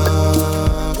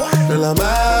up, girl, I'm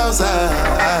outside.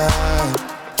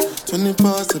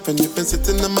 24/7, you've been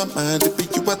sitting in my mind.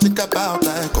 If you I think about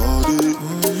like all day.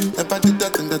 Never did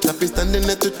that thing that I be standing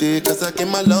there today. Cause I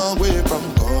came a long way from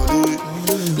Cudi.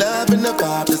 Love and the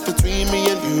vibe that's between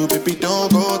me and you. Baby,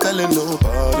 don't go telling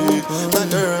nobody. My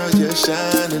girl, you're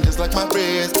shining just like my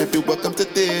wrist. Baby, welcome to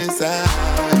this side.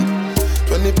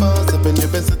 24/7,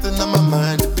 you've been sitting on my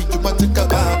mind. If you I think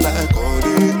about like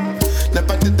Cudi.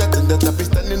 Never did that thing that I be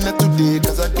standing there today.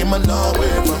 Cause I came a long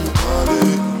way from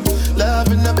Cudi.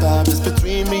 Love and the vibe is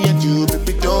between me and you.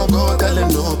 Baby, don't go telling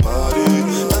nobody.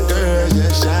 My girl,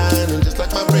 you're shining just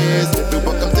like my wrist. Baby,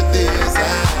 welcome to this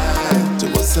side. So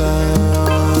what's up?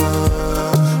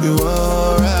 You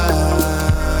alright?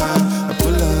 I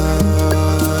pull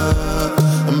up,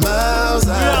 I'm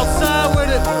outside. We outside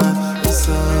with it. What's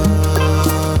up?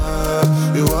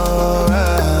 You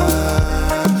alright?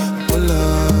 I pull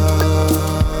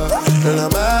up, and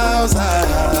I'm outside.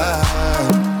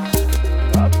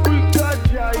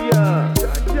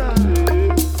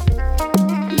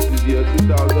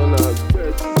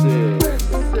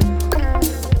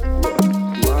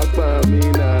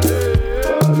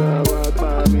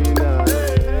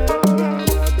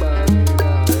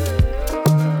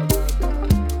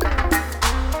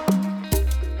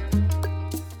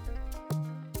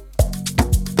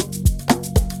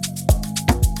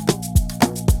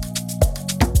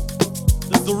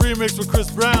 Remix with Chris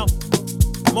Brown,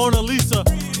 Mona Lisa,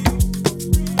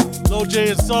 Lil J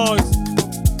and Songs.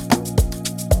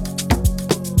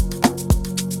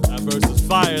 That verse is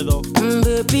fire though.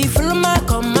 Baby, follow my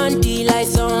command, like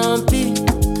zombie.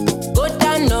 Go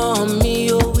down on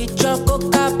me, oh, with your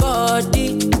coca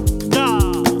body.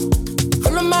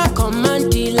 Follow my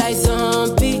command, like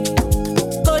zombie.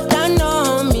 Go down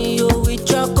on me, oh, with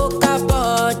your coca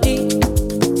body.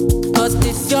 Cause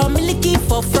this your milky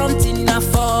for fronting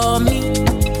for me.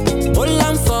 Hold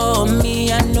on for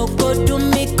me, I no go do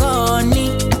me corny.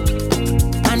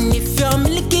 And if you're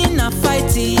milking a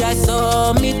fighty, I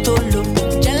saw me to look.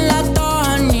 Gelato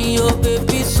honey, oh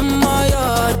baby,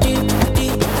 smile, deep.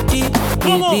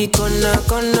 Baby, kona,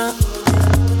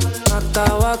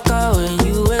 waka when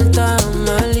you enter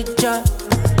my licha.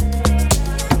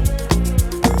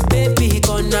 Baby,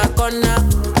 kona,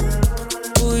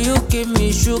 will you give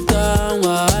me sugar,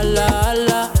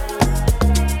 wala.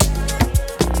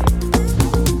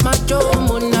 Macho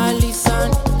Mona Lisa,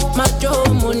 Macho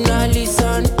Mona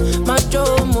Lisa, Macho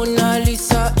Mona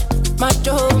Lisa,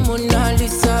 Macho Mona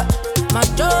Lisa,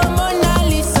 Macho Mona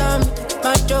Lisa,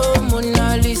 Macho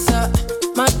Mona Lisa,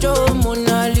 Macho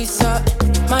Mona Lisa,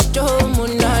 Macho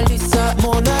Mona Lisa.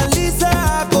 Mona Lisa,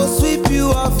 I go sweep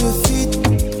you off your feet.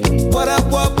 What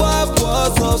up,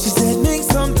 so she said make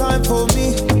some time for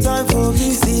me.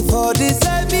 See for this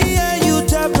life, me and you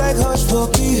tap like hush for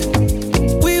me.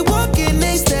 We walk in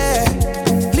next step.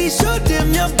 Please show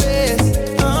them your best.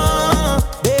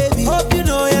 Baby, hope you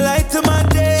know you light to my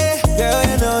day. Girl,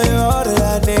 you know you're all that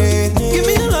I need. Give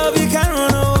me the love you can't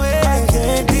run away. I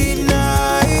can't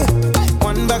deny.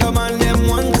 One bag of man, them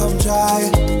one come try.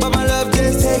 But my love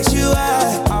just takes you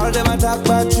high. All them I talk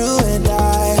about you and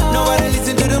I. Nobody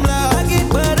listen to them loud. I get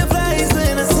butterflies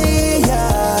when I see ya.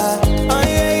 Oh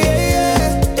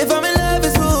yeah. If I'm in love,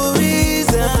 it's for a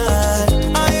reason.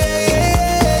 Oh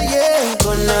yeah.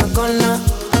 Gonna,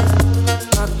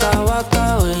 waka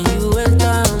when you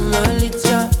enter my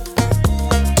licha.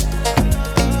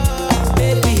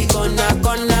 Baby,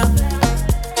 gonna,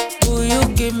 will you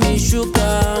give me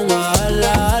sugar,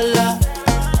 wala.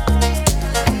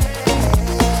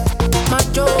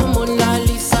 Macho Mona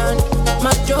Lisa,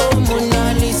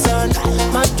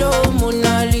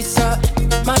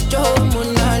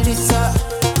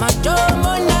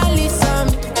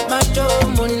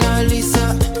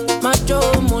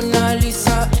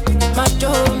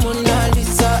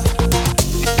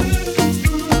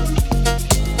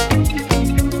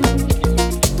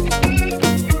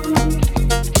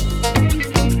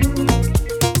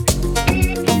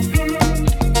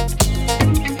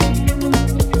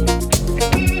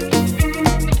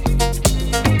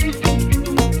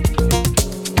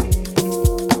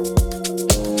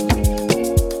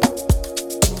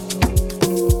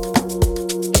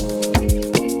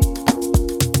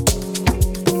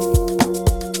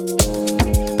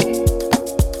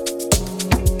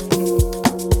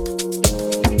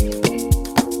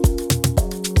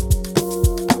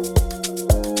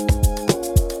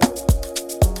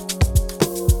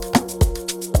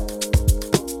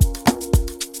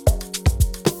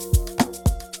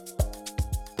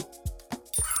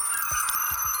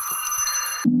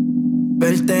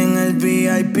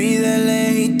 VIP de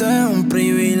lejito es un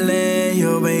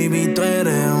privilegio, baby, tú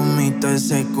eres un mito,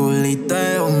 ese culito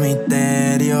es un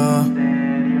misterio.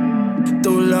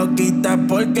 Tú lo quitas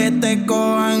porque te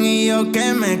cojan y yo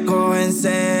que me cojo en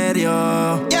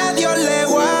serio. Y a Dios le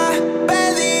voy a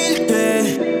pedir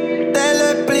que te lo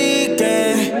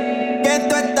explique, que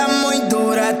tú estás muy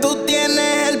dura, tú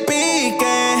tienes el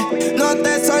pique. No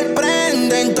te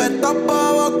sorprenden todos estos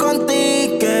bobos con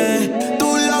tique.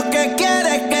 Tú lo que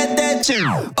quieres es que te echen.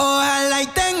 Ojalá y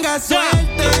tengas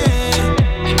suerte.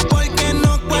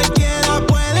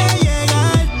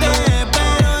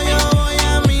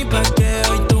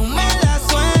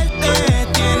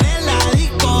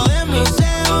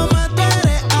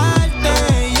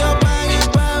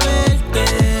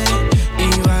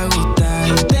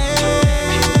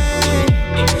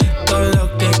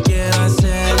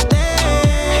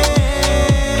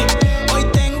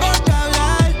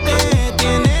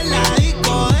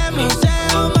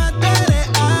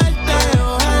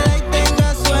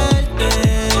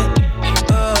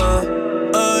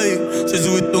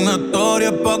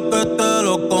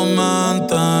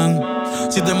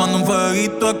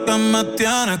 Que me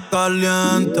tienes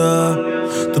caliente.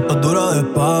 Tú estás dura de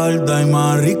espalda y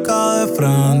más rica de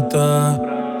frente.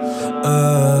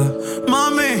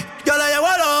 Mami, yo le llevo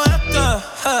al oeste.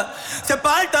 Se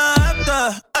parte este.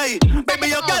 Ey, baby,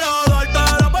 yo quiero darte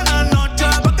la buena noche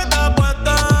pa' que te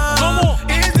apuestes. ¿Cómo?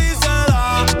 Y si se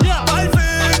da, al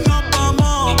fin nos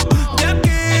vamos de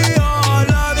aquí.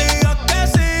 Ojalá digas que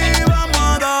sí, vamos a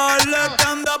darle que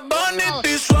andas bonita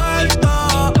y suelta.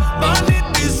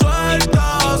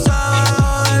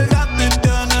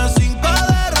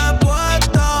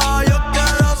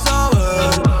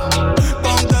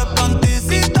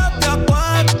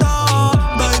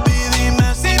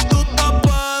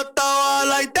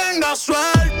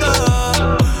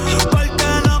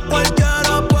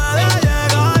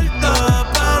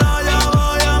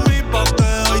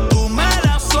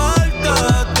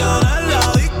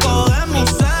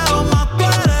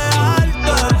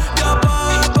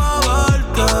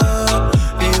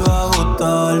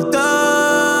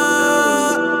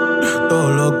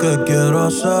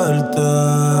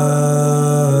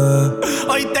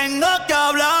 Hoy tengo que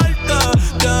hablarte,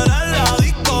 que eres la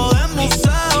disco de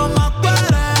museo, más tú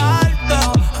eres alto,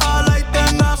 ojalá y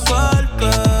tengas suerte.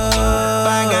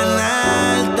 Pa'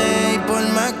 ganarte y por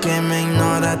más que me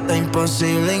ignoras, está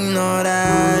imposible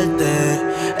ignorarte.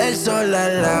 El sol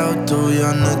al lado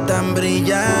tuyo no es tan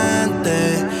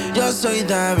brillante. Yo soy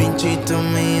Da Vinci, tú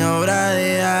mi obra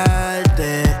de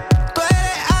arte.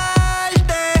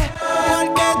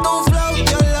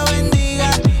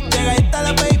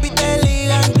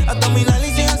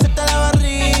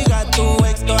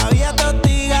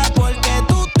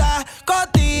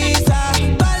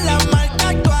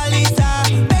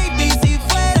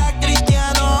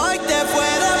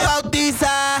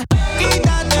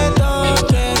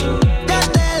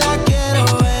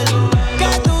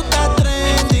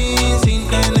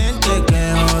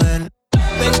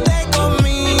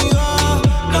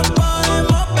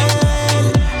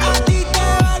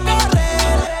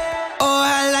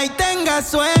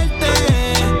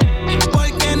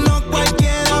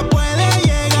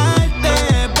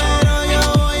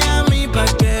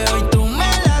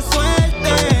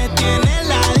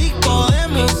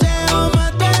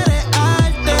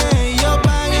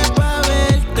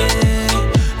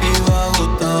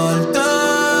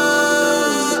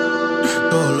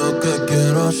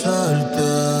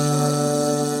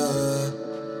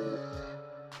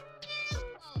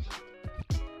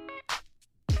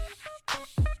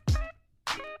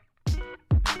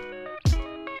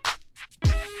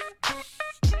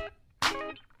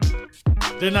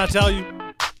 Didn't I tell you?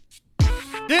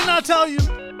 Didn't I tell you?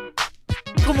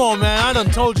 Come on, man. I done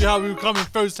told you how we were coming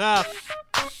first half.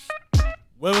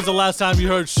 When was the last time you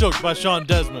heard Shook by Sean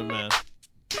Desmond, man?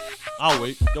 I'll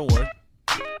wait. Don't worry.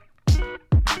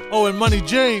 Oh, and Money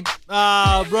Jane.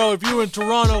 Bro, if you were in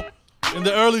Toronto in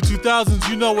the early 2000s,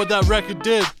 you know what that record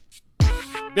did.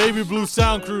 Baby Blue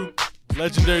Sound Crew.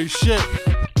 Legendary shit.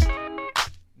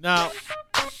 Now,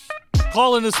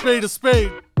 calling a spade,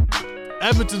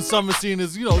 Edmonton summer scene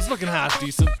is, it's looking half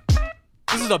decent.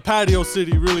 This is a patio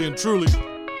city, really and truly.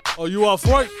 Oh, you off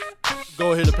work?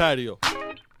 Go hit a patio.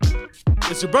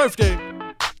 It's your birthday?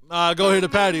 Go hit a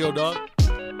patio, dog.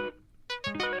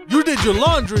 You did your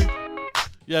laundry?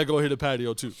 Yeah, go hit a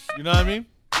patio too. You know what I mean?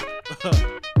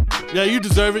 Yeah, you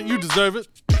deserve it.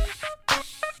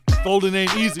 Folding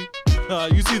ain't easy.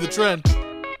 You see the trend.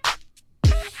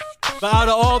 But out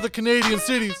of all the Canadian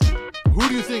cities, who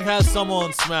do you think has some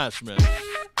on Smash, man?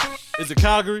 Is it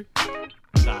Calgary?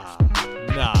 Nah,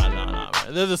 man.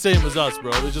 they're the same as us,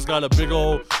 bro. They just got a big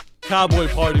old cowboy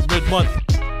party mid-month.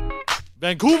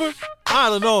 Vancouver? I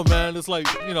don't know, man. It's like,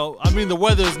 you know, I mean, the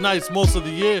weather is nice most of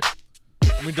the year.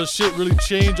 I mean, does shit really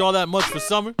change all that much for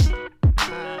summer?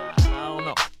 I don't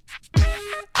know.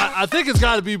 I think it's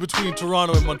got to be between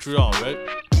Toronto and Montreal, right?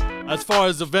 As far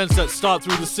as events that start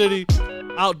through the city,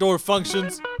 outdoor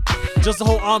functions, just the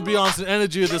whole ambiance and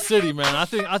energy of the city, man. I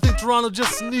think Toronto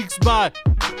just sneaks by.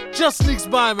 Just sneaks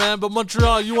by, man. But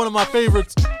Montreal, you one of my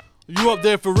favorites. You up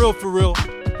there for real, for real.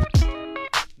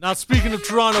 Now, speaking of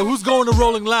Toronto, who's going to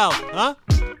Rolling Loud, huh?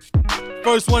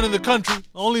 First one in the country.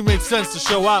 Only makes sense to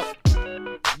show out.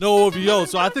 No OVO,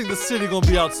 so I think the city gonna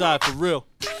be outside for real.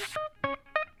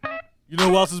 You know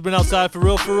who else has been outside for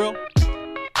real, for real?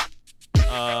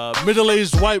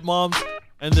 Middle-aged white moms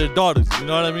and their daughters, you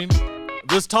know what I mean?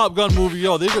 This Top Gun movie,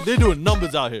 yo, they're doing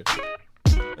numbers out here.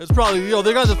 It's probably, yo,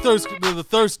 they got the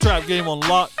thirst trap game on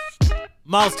lock.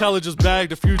 Miles Teller just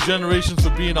bagged a few generations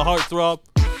for being a heartthrob.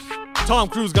 Tom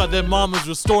Cruise got their mamas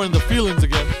restoring the feelings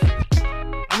again.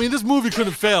 I mean, this movie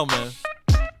couldn't fail, man.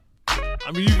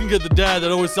 I mean, you can get the dad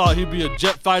that always thought he'd be a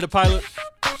jet fighter pilot,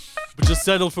 but just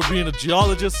settled for being a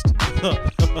geologist.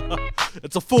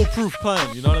 It's a foolproof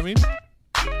plan, you know what I mean?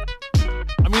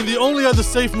 I mean, the only other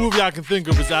safe movie I can think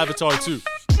of is Avatar 2.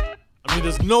 I mean,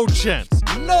 there's no chance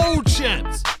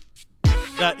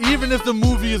that even if the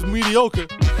movie is mediocre,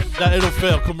 that it'll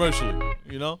fail commercially,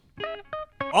 you know?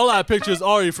 All I picture is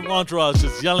Ari from Entourage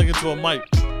just yelling into a mic,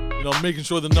 you know, making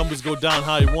sure the numbers go down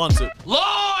how he wants it.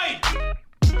 Lloyd!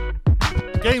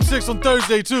 Game 6 on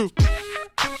Thursday, too.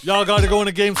 Y'all got to go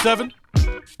into Game 7?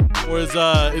 Or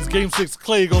is Game 6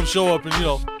 Clay gonna show up and, you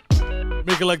know,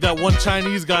 make it like that one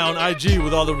Chinese guy on IG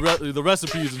with all the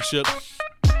recipes and shit?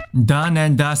 Done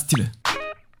and dusted.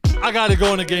 I got to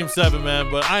go into Game 7,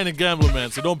 man, but I ain't a gambler, man,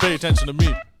 so don't pay attention to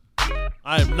me.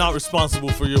 I am not responsible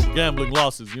for your gambling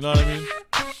losses, you know what I mean?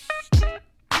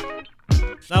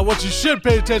 Now, what you should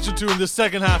pay attention to in this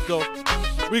second half, though,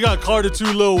 we got Carter 2,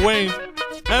 Lil Wayne.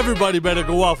 Everybody better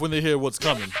go off when they hear what's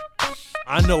coming.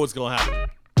 I know what's gonna happen.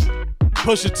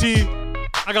 Pusha T,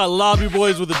 I got Lobby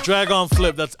Boys with a drag-on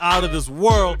flip that's out of this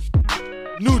world.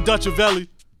 New Dutchavelli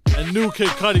and new Kid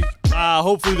Cudi.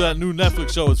 Hopefully that new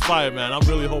Netflix show is fire, man. I'm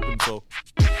really hoping so.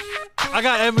 I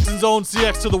got Edmonton's own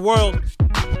Cxtotheworld,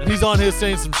 and he's on here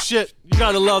saying some shit. You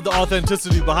gotta love the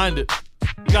authenticity behind it.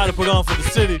 You gotta put on for the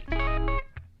city.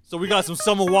 So we got some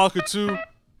Summer Walker 2,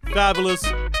 Fabulous,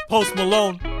 Post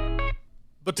Malone.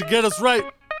 But to get us right,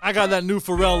 I got that new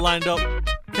Pharrell lined up.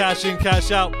 Cash in,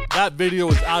 cash out. That video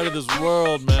is out of this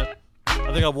world, man.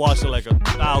 I think I've watched it like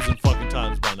 1,000 fucking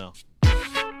times by now.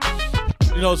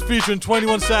 You know, it's featuring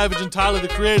 21 Savage and Tyler, the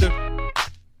Creator.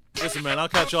 Listen, man, I'll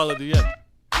catch y'all at the end.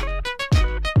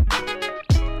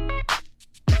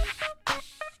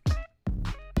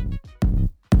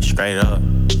 Straight up.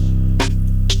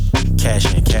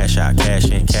 Cash in, cash out, cash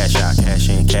in, cash out, cash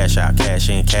in, cash out, cash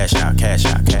in, cash out, cash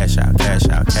out, cash out, cash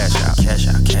out, cash out, cash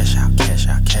out, cash out, cash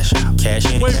out, cash out, cash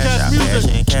in, cash out, cash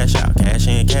in, cash out, cash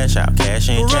in, cash out, cash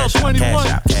in, cash out, cash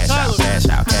out, cash out, cash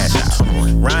out, cash out.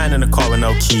 Riding in the car with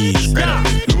no keys. Straight up.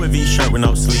 Louis V shirt with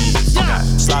no sleeves.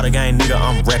 Slaughter gang nigga,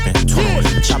 I'm reppin'.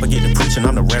 Chopper get to preaching,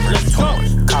 I'm the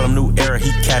reverend. Call him new era, he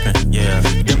capping. Yeah.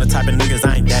 Them the type of niggas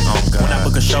I ain't that on. When I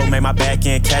book a show, make my back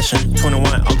end cashin'.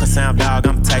 21 Uncle Sam dog,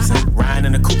 I'm taxing. Riding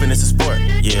in the coupe and it's a sport.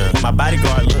 Yeah. My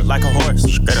bodyguard look like a horse.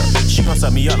 Straight up. She gon'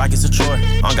 suck me up like it's a chore.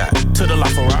 On God. To the La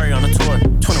Ferrari on a tour.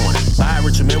 21. Buy a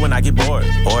Richard Mille when I get bored.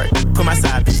 Put my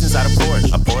side piece inside a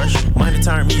Porsche. A Porsche. Money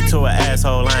turned me to an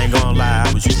asshole. I ain't gon' lie.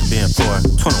 I was used to being poor.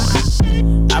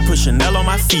 21. I put Chanel on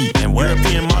my feet. And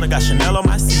European model got Chanel on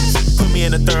my seats. Put me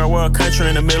in a third world country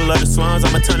in the middle of the slums.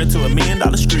 I'ma turn it to $1 million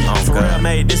street. Pharrell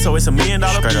made this, so it's $1 million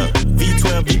beat.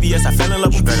 V12 BBS, I fell in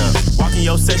love with beat. Walking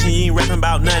your session, you ain't rapping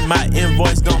about nothing. My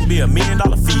invoice gon' be $1 million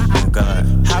fee. Oh God.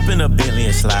 Hop in a Bentley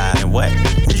and slide. And what?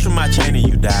 Reach for my chain and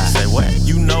you die. Say what?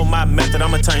 You know my method.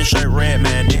 I'ma turn your shirt red,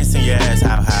 man. Then send your ass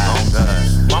how high. Oh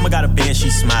God. Mama got a Benz, she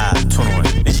smiled.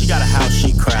 21. Then she got a house,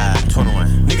 she cried.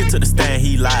 21. Nigga to the stand,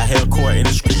 he lied. Held court in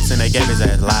the streets and they gave his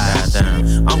ass lies.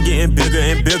 Damn. I'm getting bigger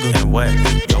and bigger. And what?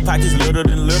 Your pocket's little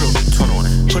than little.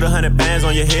 21. Put 100 bands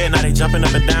on your head, now they jumping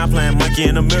up and down, playing monkey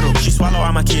in the middle. She swallow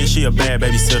all my kids, she a bad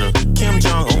babysitter. Kim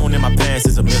Jong-un in my pants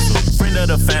is a missile. Friend of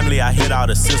the family, I hit all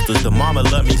the sisters. The mama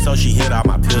love me, so she hit all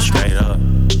my pills straight up.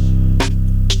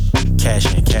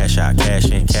 Cash in, cash out, cash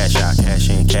in, cash out, cash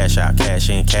in, cash out, cash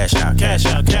in, cash out, cash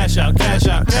out, cash out, cash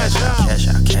out, cash out, cash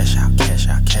out, cash out, cash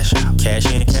out, cash out, cash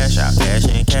in, cash out, cash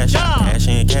in, cash out, cash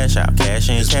in, cash out, cash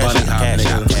in, cash out, cash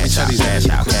out, cash out, cash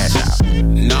out, cash out.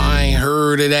 No, I ain't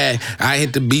heard of that. I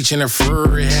hit the beach in a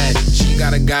furry hat. She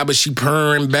got a guy, but she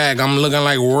purring back. I'm looking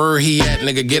like where he at,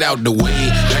 nigga. Get out the way.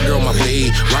 That girl my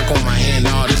babe, rock on my hand.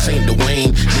 Nah, this ain't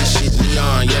Dwayne. This shit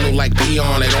neon, yellow like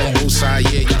peon. It on both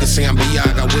sides, yeah. You can see I'm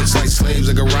B.I. Got wits like slaves,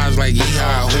 a garage like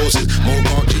yeehaw. Horses, more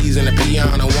car keys in the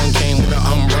peon. And one came with an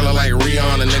umbrella like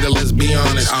Rihanna. Nigga, let's be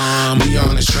honest. Be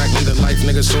honest, track me to life,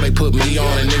 nigga. So they put me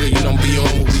on it, nigga. You don't be on,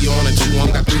 we'll be on it too.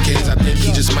 Got 3 Ks, I think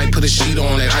he just might put a sheet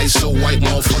on it. Ice so white,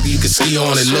 motherfucker, you can ski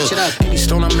on it. Look, any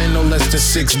stone I'm in, no less than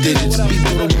 6 digits. Beat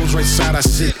go to Rolls right side, I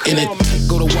sit in it.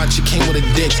 Go to watch, it came with a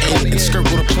dick in it. And skirt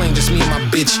go to plane, just me and my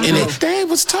bitch in it. They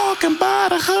was talking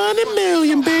about 100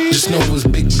 million, baby. Just know it was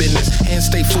big business. Hands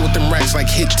stay full with them racks like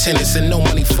hit tennis. And no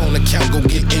money phone account, go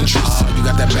get interest. You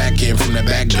got that back end from that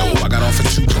back door. I got off at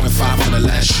 2.5 for the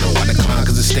last show. I declined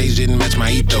cause the stage didn't match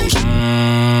my ethos.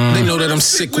 They know that I'm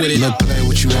sick with it. Look, play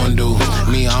what you wanna do.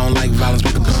 Me, I don't like violence,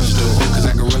 but the guns do. Cause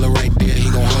that gorilla right there, he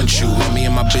gon' hunt you. While me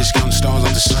and my bitch counting stars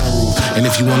off the sunroof. And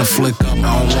if you wanna flick up,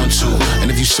 I don't want to. And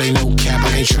if you say no cap,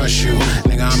 I can't trust you.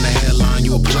 Nigga, I'm the headline,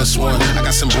 you a +1. I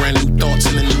got some brand new thoughts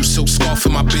and a new silk scarf,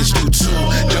 and my bitch do too.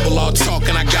 Double all talk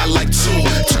and I got like 2.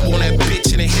 Turbo on that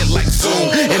bitch and it hit like zoom.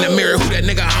 In the mirror, who that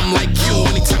nigga, I'm like you.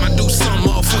 Anytime I do something,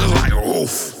 motherfuckers like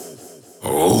oof.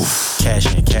 Oof.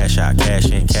 Cash in, cash out, cash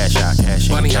in, cash out, cash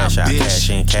in, cash out, cash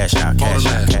in, cash out, cash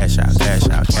out, cash out, cash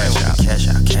out, cash out, cash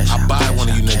out, cash out. I buy one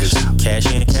of you niggas.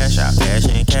 Cash in, cash out, cash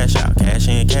in, cash out, cash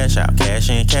in, cash out, cash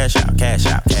in, cash out, cash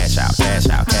out, cash out, cash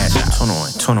out, cash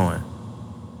out. Turn on.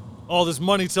 All this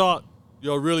money talk,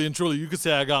 yo, really and truly, you could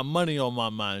say I got money on my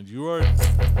mind. You heard?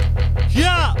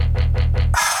 Yeah.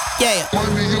 Yeah.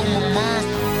 Money on my mind.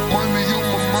 Money on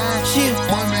my mind. Shit.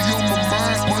 Money on my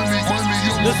mind. Money on my mind.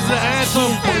 This is the anthem.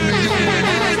 Money on my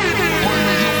mind.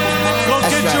 Money on my mind. Go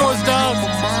get yours, dog.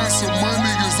 So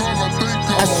money is all I think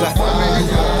of. That's right. Money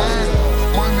on my mind.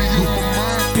 Money on my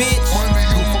mind. Bitch. Money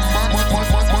on my mind. Money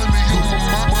on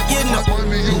my mind. Get no.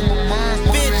 Money on my mind.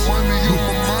 Bitch. Money on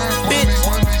my mind. Bitch.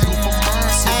 Money on my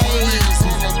mind. So money is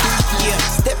all I think of. Yeah.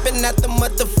 Stepping out the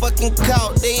motherfucking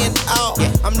cow, day and out.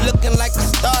 I'm looking like a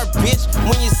star, bitch.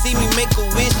 When you see me make a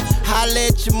wish, holla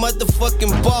at your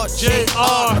motherfucking ball.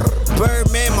 J.R.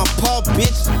 Birdman, my paw,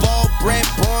 bitch. Ball bred,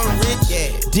 born rich.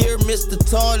 Yeah. Dear Mr.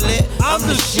 Toilet, I'm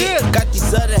the shit. Got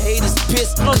these other haters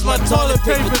pissed cause my toilet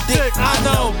paper thick. I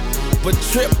know. But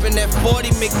trippin' at 40,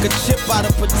 make a chip out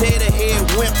of potato head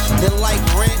wimp. Then like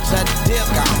ranch, I dip.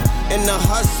 And the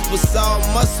hustle was all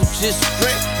muscle, just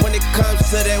strength. When it comes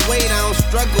to that weight, I don't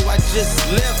struggle, I just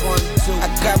live on two.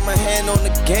 I got my hand on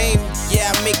the game,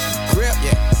 yeah, I make a grip.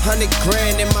 100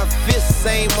 grand in my fist,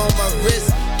 same on my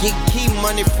wrist. Get key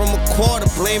money from a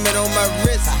quarter, blame it on my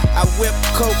wrist. I whip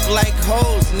coke like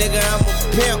hoes, nigga, I'm a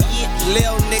pimp.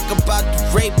 Lil nigga about to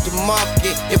rape the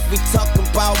market. If we talking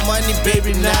about money,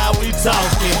 baby, now we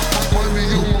talking.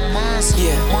 Money on my mind.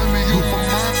 Yeah. Money on my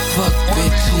mind. Fuck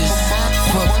bitches.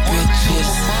 Fuck bitches.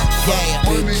 Yeah,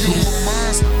 bitches.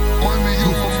 Money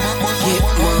on my mind. Get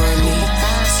money.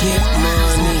 Get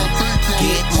money.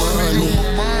 Get money.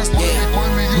 Yeah.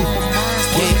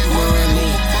 Get money.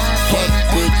 Fuck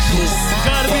bitches. You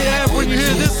gotta be happy when you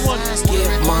hear this one.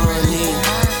 Get money.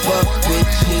 Fuck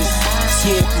bitches.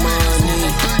 Get money.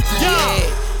 Yeah.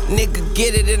 Nigga,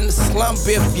 get it in the slump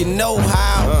if you know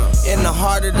how. In the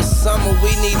heart of the summer,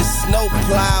 we need a snow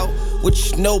plow. What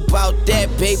you know about that,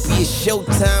 baby? It's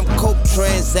showtime. Coke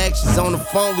transactions on the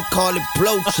phone, we call it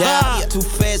blowjob. Too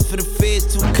fast for the feds,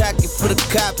 too cocky for the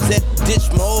cops. At the ditch,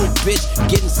 my old bitch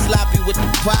getting sloppy with the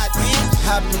pots.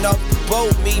 Hopping off the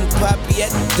boat, meeting Poppy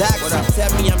at the docks. Tell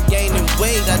me I'm gaining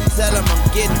weight, I tell him I'm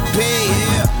getting paid.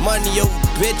 Money over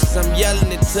bitches, I'm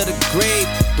yelling it to the grave.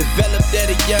 Developed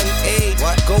at a young age,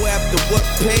 go after what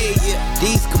pays.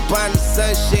 These Cabana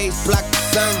sunshades block the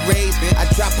sun rays. I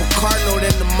drop a car note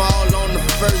in the mall on the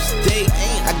first date.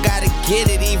 I gotta get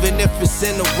it even if it's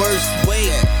in the worst way.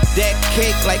 That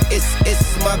cake like it's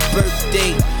my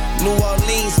birthday. New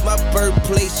Orleans, my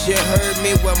birthplace. You heard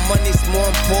me, where money's more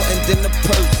important than the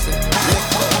person.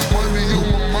 Money on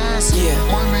my mind. Yeah.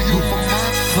 Money on my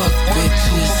mind. Fuck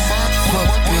bitches.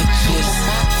 Fuck bitches.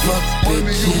 Fuck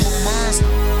bitches.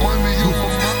 Money on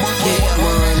my mind. Get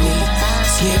money.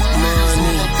 Get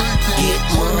money. Get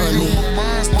money.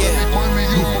 Yeah.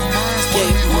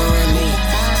 Get money.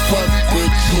 Fuck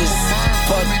bitches.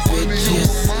 Fuck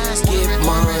bitches. Get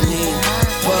money.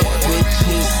 Fuck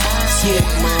bitches. Get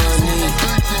money.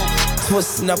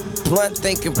 Twisting up a blunt,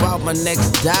 thinking about my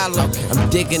next dollar. I'm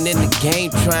digging in the game,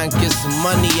 trying to get some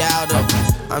money out of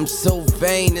it. I'm so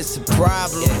vain, it's a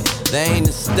problem. There ain't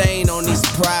a stain on these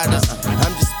products.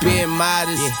 I'm just being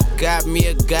modest. Got me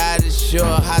a goddess, sure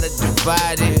how to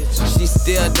divide it. She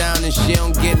still down and she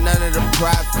don't get none of the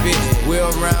profit. We're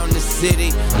around the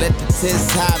city, let the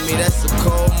tents hide me. That's a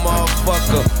cold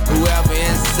motherfucker, whoever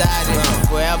inside it.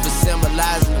 Forever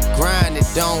symbolizing the grind, it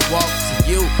don't walk to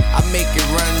you. I make it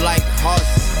run like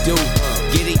horses do.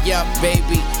 Get it up,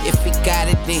 baby. If he got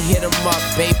it, then hit him up,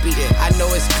 baby. I know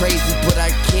it's crazy, but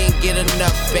I can't get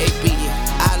enough, baby.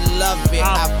 I love it,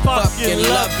 I fucking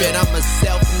love it. I'm a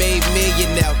self-made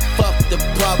millionaire, fuck the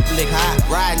public.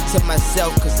 Riding to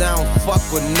myself, cause I don't fuck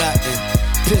with nothing.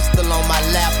 Pistol on my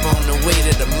lap on the way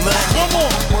to the money. Come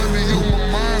on.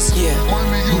 Yeah.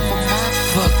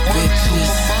 Fuck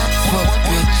bitches, fuck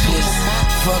bitches,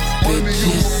 fuck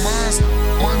bitches.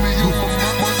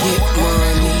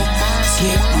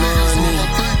 Get money,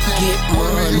 get money, get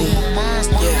money.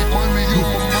 Yeah.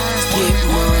 Get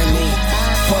money.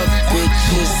 Fuck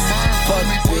bitches, fuck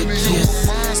bitches,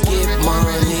 get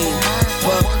money.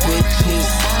 Fuck bitches,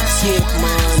 get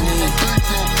money.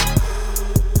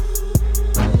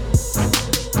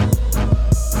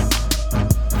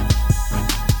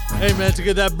 Hey man, to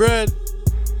get that bread,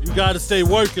 you gotta stay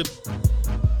working.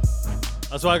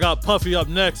 That's why I got Puffy up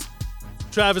next.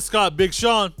 Travis Scott, Big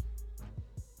Sean.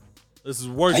 This is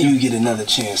working. How you get another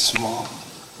chance, Small?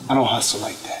 I don't hustle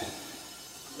like that.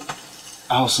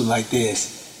 I hustle like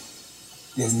this.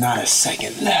 There's not a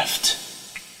second left.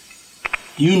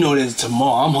 You know that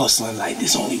tomorrow I'm hustling like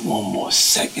there's only one more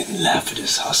second left of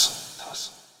this hustle.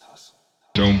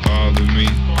 Don't bother me,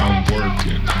 I'm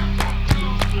working.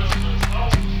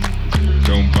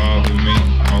 Don't bother me,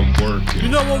 I'm working. You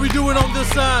know what we doing on this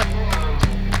side?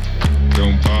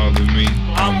 Don't bother me,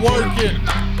 I'm working.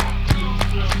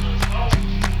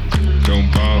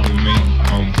 Don't bother me,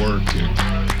 I'm working.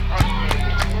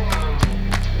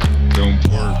 Don't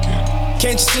working.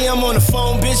 Can't you see I'm on the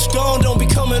phone, bitch? Gone, don't be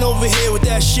coming over here with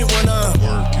that shit when I'm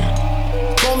working.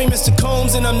 Call me Mr.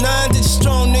 Combs and I'm 9 digit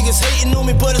strong. Niggas hating on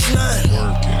me, but it's 9.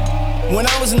 Working. When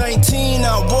I was 19,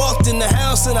 I walked in the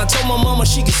house and I told my mama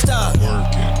she could stop.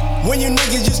 Working. When you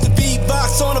niggas used to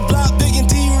beatbox on the block, Big and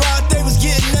D-Rock, they was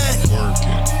getting that.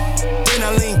 Working. Then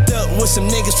I linked up with some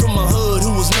niggas from my hood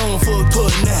who was known for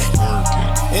putting that.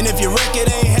 Working. And if your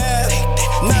record ain't half,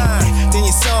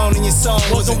 then your song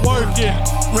wasn't working.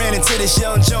 Ran into this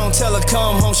young Joan, tell her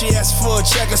come home, she asked for a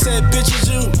check, I said, bitch, is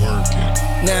you? Working.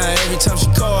 Now every time she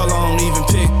call, I don't even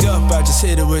pick up, I just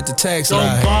hit her with the text Don't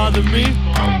line. bother me,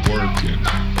 I'm working.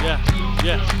 Yeah.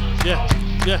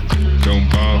 Don't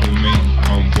bother me,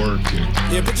 I'm working.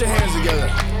 Yeah, put your hands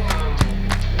together.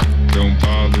 Don't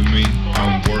bother me,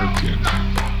 I'm working.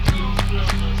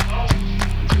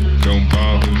 Don't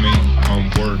bother me, I'm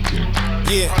working.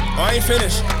 Yeah, I ain't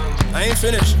finished.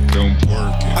 Don't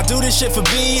work it. I do this shit for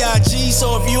B.I.G.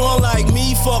 So if you don't like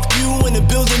me, fuck you in the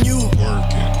building, you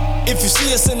work it. If you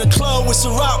see us in the club with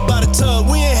Ciroc by the tub,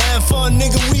 we ain't having fun,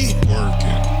 nigga, we work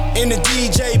it. In the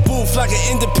DJ booth like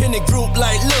an independent group,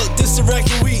 like look, this the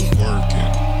record we work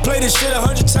it. Play this shit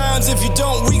 100 times, if you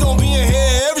don't, we gon' be in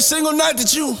here every single night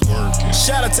that you work it.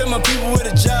 Shout out to my people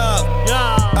with a job.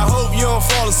 Yeah. I hope you don't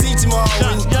fall asleep tomorrow.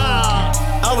 Yeah.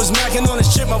 I was macking on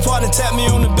this shit, my partner tapped me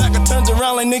on the back. I turned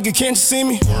around like, nigga, can't you see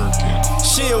me? Work it.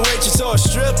 She a waitress or a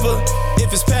stripper.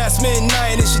 If it's past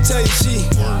midnight, it should tell you she.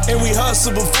 And we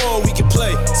hustle before we can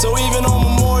play. So even on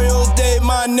Memorial Day,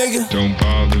 my nigga, don't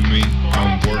bother me,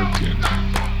 I'm working.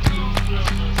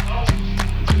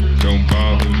 Don't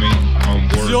bother me, I'm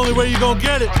working. It's the only way you gon'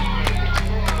 get it.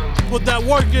 Put that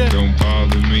work in. Don't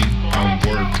bother me, I'm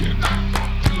working.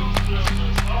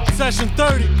 Session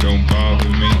 30. Don't bother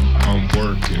me, I'm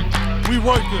working. We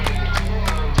working.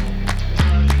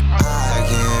 I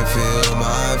can feel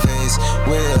my face.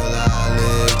 Will I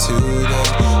live today?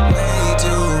 Way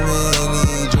too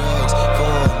many drugs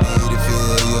for me to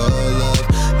feel your love.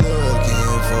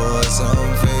 Looking for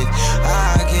some faith.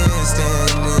 I can't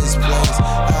stand this place.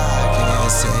 I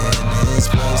can't stand this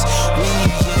place. We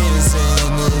can't stand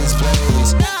this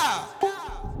place.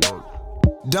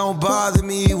 Don't bother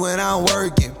me when I'm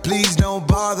working. Please don't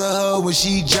bother her when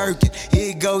she jerking.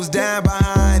 It goes down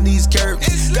behind these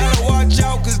curtains. Gotta watch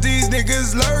out cause these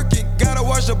niggas lurking. Gotta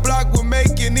watch the block we're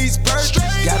making these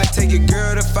purchases. Gotta take a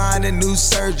girl to find a new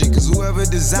surgeon. Cause whoever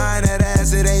designed that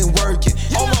ass, it ain't working.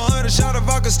 On my 100 shot of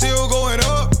vodka still going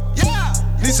up. Yeah.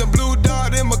 Need some blue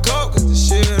dot in my cup. Cause the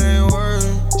shit ain't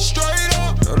working. Straight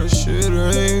up. No, the shit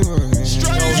ain't working.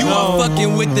 You are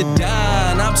fucking with the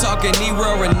Don. I I'm talking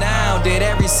Nero renowned. Did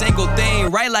every single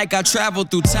thing right like I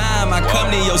traveled through time. I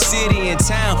come to your city and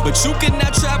town, but you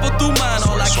cannot travel through mine.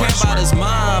 All I care about is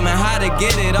mom and how to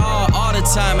get it all the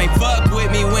time. Ain't fuck with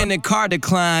me when the car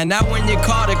decline. Not when you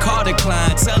call the car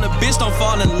decline. Tell the bitch don't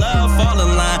fall in love, fall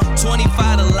in line.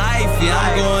 25 to life, yeah,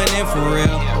 I'm going in for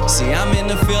real. See, I'm in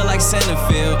the field like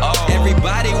Centerfield.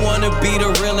 Everybody wanna be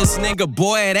the realest nigga.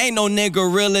 Boy, it ain't no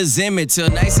nigga real as Emmett Till.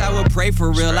 Nights I would pray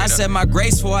for real. I said my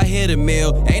grace before I hit a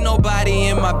meal. Ain't nobody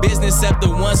in my business except the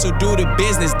ones who do the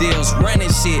business deals.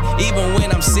 Running shit, even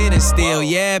when I'm sitting still.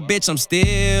 Yeah, bitch, I'm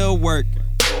still working.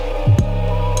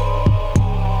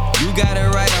 You got it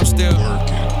right, I'm still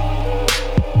working.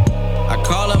 I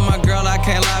call up my girl, I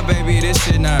can't lie, baby, this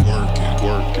shit not working.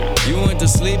 You went to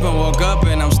sleep and woke up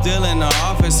and I'm still in the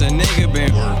office, a nigga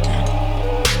been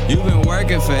working. You been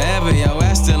working forever, your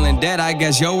ass still in debt, I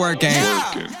guess your work ain't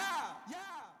working.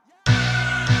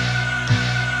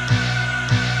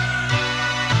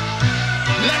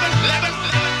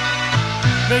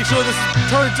 Make sure this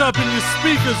is turned up in your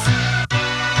speakers.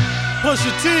 Push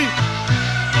your T.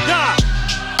 Yeah.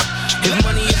 If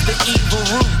money is the evil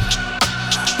root,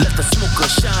 let the smoker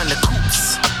shine the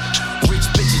coops. Rich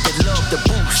bitches that love the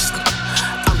boost.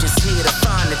 I'm just here to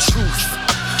find the truth.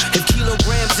 If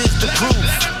kilograms is the proof,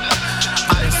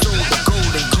 I done sold the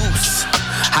golden goose.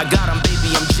 I got 'em,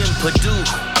 baby, I'm Jim Purdue.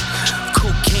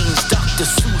 Cocaine's Dr.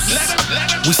 Seuss.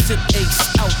 We sip ace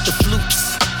out the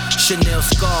flutes. Chanel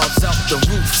scarves out the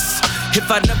roofs. If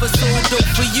I never sold dope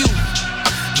for you,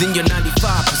 then you're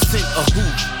 95% a who.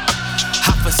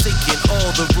 I forsaken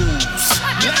all the rules.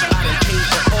 I done paid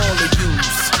for all the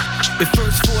use. If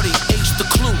first 40 H the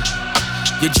clue,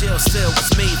 your jail cell was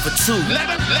made for two.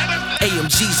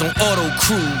 AMGs on auto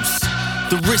cruise.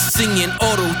 The wrist singing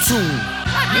auto tune.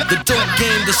 The dope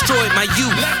game destroyed my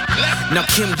youth. Now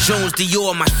Kim Jones,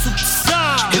 Dior, my suits.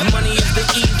 If money is the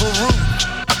evil root,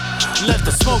 let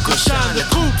the smoker shine the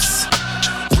coops.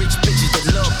 Rich bitches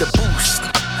that love the boost.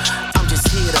 I'm just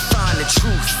here to find the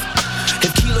truth.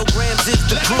 If kilograms is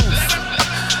the proof,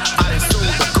 I done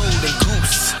sold the golden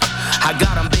goose. I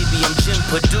got 'em, baby, I'm Jim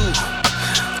Purdue.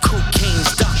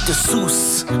 Cocaine's Dr.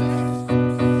 Seuss.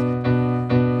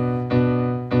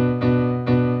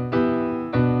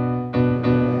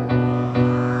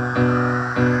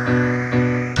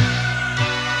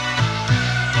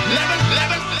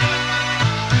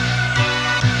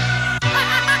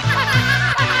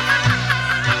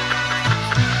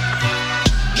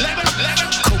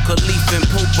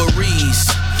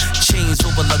 Chains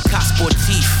over Lacoste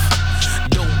Sportif.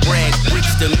 Don't brag rich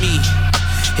to me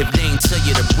if they ain't tell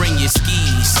you to bring your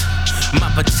skis. My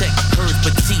protect hers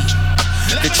petite.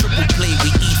 The triple play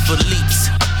we eat for leaps.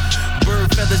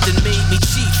 Bird feathers that made me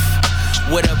chief.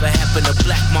 Whatever happened to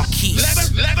Black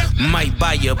Marquise? Might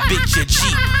buy your bitch a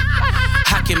Jeep.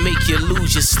 I can make you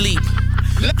lose your sleep.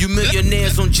 You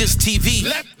millionaires on just TV.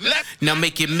 Now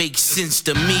make it make sense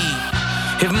to me.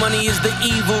 If money is the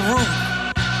evil root,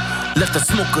 let the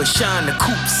smoker shine the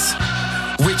coops.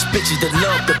 Rich bitches that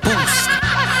love the boost.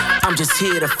 I'm just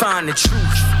here to find the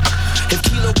truth. If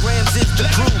kilograms is the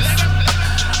proof,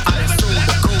 I done sold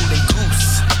the golden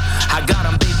goose. I got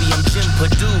 'em, baby, I'm Jim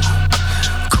Purdue.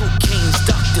 Cocaine's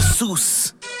Dr.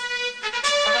 Seuss.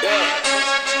 Yeah.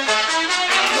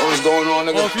 Know what's going on,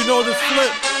 nigga? Oh, if you know this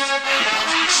flip,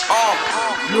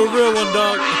 you're a real one,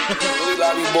 dog. Really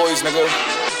lobby boys, nigga.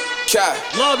 Cat.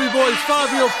 Lobby boys,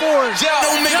 504.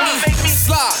 Don't make me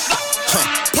slide.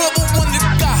 Pull up with one of the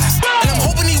guys, and I'm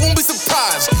hoping he won't be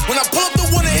surprised. When I pull up the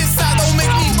one on his side, don't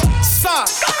make me sign.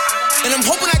 And I'm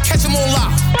hoping I catch him on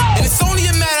live. And it's only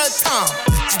a matter of time.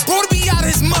 This bro to be out of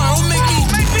his mind. Don't make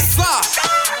me slide.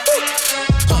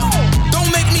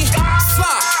 Don't make me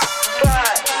slide.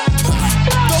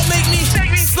 Don't make me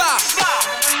slide.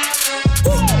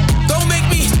 Don't make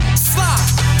me slide.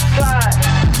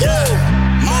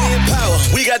 Money and power,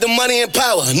 we got the money and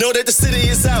power. Know that the city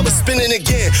is ours. Spinning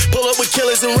again, pull up with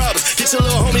killers and robbers. Get your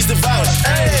little homies devoured.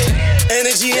 Hey,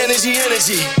 energy, energy,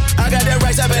 energy. I got that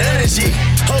right type of energy.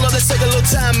 Hold up, let's take a little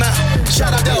time out.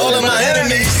 Shout out to all of my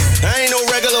enemies. I ain't no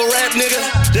regular rap nigga.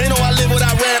 They know I live what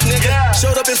I rap, nigga.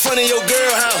 Showed up in front of your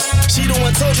girl house. She the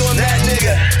one told you I'm that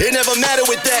nigga. It never mattered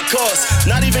with that cost.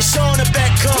 Not even showing a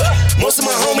back car. Most of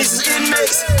my homies is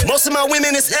inmates. Most of my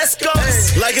women is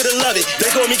escorts. Like it or love it. They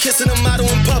call me kissing a model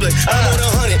in public. I'm on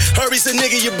 100. Hurry's a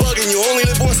nigga, you bugging. You only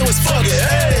live once, so it's fuck it.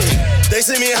 Hey, they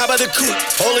say me, how about the coupe?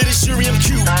 All of this jewelry, I'm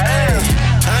cute. Hey,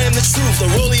 I am the truth. The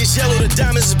rollie is yellow, the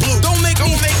diamonds is blue. Don't make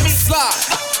me slide.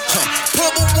 Pull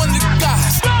up with one of the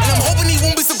guys, and I'm hoping he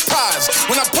won't be surprised.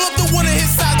 When I pull up the one on his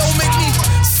side, don't make me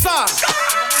sign.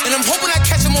 And I'm hoping I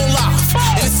catch him on live.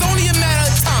 And it's only a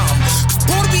matter of time.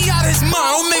 Bro to be out of his mind.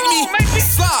 Don't make me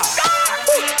slide.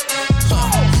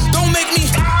 Don't make me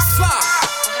slide.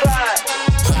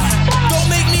 Don't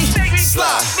make me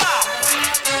slide.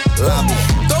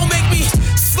 Don't make me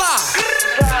slide.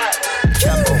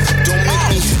 Capo, don't make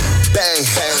me bang.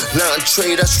 Nothing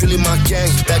trade, that's really my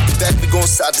gang. Back to back, we gon'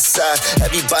 side to side.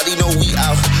 Everybody know we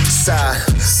outside.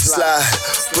 Slide.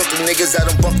 Brooklyn niggas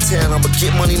out in Bucktown. I'ma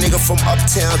get money, nigga, from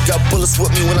uptown. Got bullets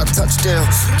with me when I touch down.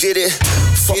 Get it?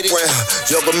 Fuck round.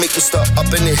 Y'all gon' make me start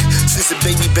upping it. Since the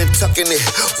baby been tucking it.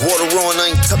 Water on,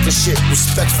 I ain't tucking shit.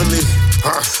 Respectfully.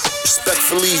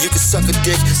 Respectfully, you can suck a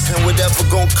dick. And whatever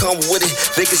gon' come with it.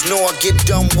 Niggas know I get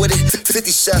done with it.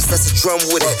 50 shots, that's a drum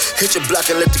with it. Hit your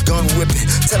block and let the gun rip it.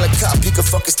 Tell a cop he can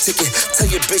fuck his ticket. Tell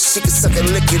your bitch she can suck a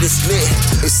lick it. It's lit.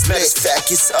 It's lit. It's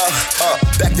back, it's up.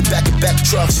 Back to back and back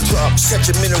trucks.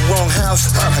 Catch him in the wrong house.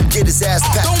 I get his ass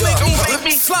packed up. Don't make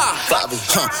me slide. Bobby.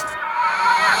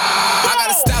 I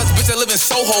got a stylish bitch that live in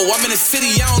Soho. I'm in the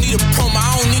city, I don't need a promo.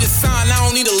 I don't need a sign, I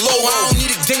don't need a logo. I don't need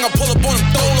a gang, I pull up on them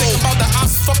dolo. Think about the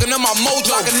ops fucking up my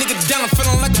mojo. Lock a nigga down, I'm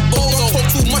feeling like a bozo. Don't talk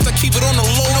too much, I keep it on the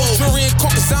low. Jury and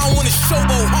coke, cause I don't want it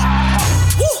showboat.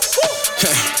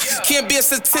 Can't be a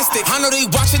statistic. I know they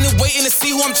watching and waiting to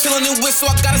see who I'm chilling it with, so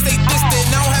I gotta stay distant.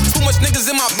 I don't have too much niggas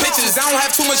in my bitches. I don't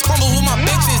have too much crumbles with my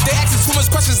bitches. They asking too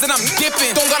much questions, then I'm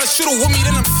dipping. Don't gotta shoot her with me,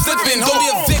 then I'm slipping. Don't be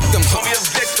a victim,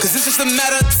 cause it's just a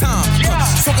matter of time.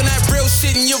 Talking that real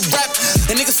shit in your rap,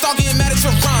 and niggas start getting mad at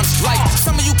your rhymes. Like,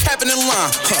 some of you capping in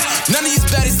line. None of these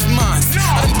baddies is mine.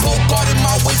 I done pulled guarded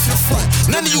my way to the front.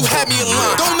 None of you had me in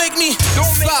line. Don't make me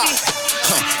slide.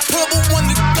 Pull up with one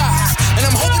of the guys, and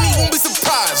I'm hoping he won't be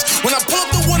surprised. When I pull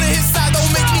up the one on his side, don't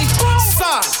make me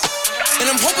slide. And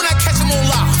I'm hoping I catch him on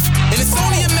live. And it's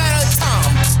only a matter of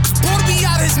time. Boy to be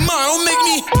out of his mind, don't make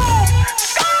me.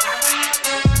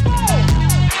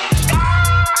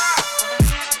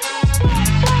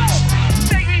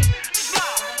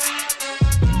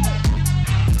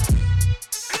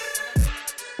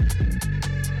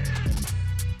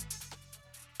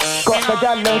 Got the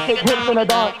gal and shake hips in the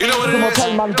dance. You know what it is?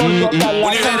 Man, don't got gal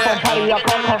like from Paris, I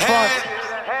can't confront.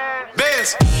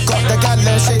 Got the gal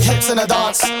and shake hips in the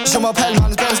dance. Je m'appelle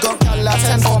man, Ben's got gal like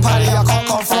 10 from Paris, I can't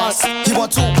confront. He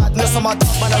want two badness on my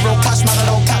dog, man, a real cash man, I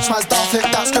don't catch man's dog. Flip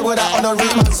that, straight with that on the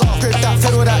root man's off. Grip that,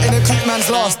 fiddle that in the creep man's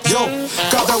lost. Yo,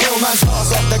 got the real man's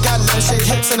lost. Got the gal and shake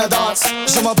hips in the dance.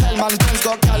 Je m'appelle man, Ben's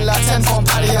got gal like 10 from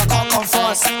Paris, I can't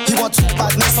confront. He want two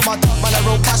badness on my dog, man, a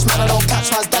real cash man, I don't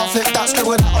catch man's dog. Flip that, straight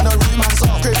with that on the root man's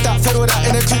off. Grip that, fiddle that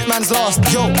in the creep man's lost.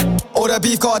 Yo, all the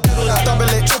beef got diddle that,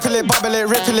 double it, triple it, bubble it,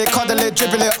 ripple it, cuddle it,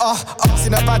 dribble it.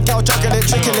 Seen a bad girl juggle it,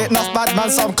 trickle it, enough bad man,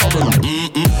 some cover.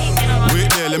 Wait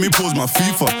there, let me pause my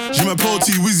FIFA. J'ai my pro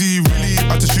T-Wizzy, really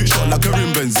had to shoot shot like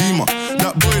Karim Benzema.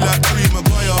 That boy like Harry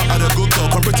Maguire, had a good girl,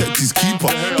 can't protect his keeper.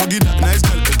 Huggy that nice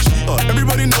girl, a cheater.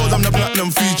 Everybody knows I'm the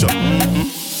platinum feature.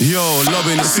 Yo,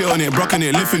 loving it, sit on it, brocking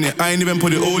it, lifting it. I ain't even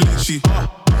put it all in, she.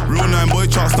 Real 9 boy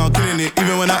charts now killing it.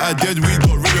 Even when I had dead weed,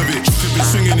 got rid of it. Tripping,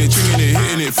 swinging it, chinging it,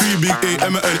 hitting it. 3 big A,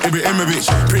 Edmonton, every bitch.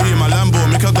 Pretty in my Lambo,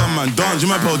 make a gunman dance. You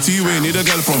my pal T-Way, need a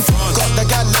girl from France. Got the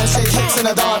gal and shake hips in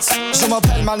the dance. Je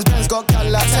m'appelle man, Ben's got gal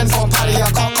like 10 from Paris,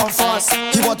 I can't confront.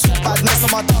 He want two badness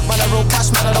on my dog, man, a real cash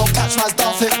man, I don't catch man's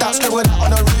dog. Flip that, straight with that on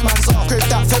the root man's off. Grip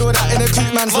that, fiddle that in the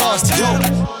creep man's lost. Yo.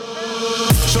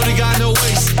 Shorty got no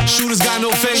waist, shooters got no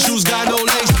face, shoes got no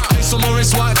lace. Ice on my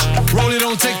wristwatch, roll it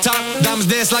on TikTok. Diamonds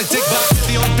dance like TikTok.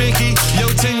 50 on pinky, yo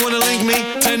ting wanna link me.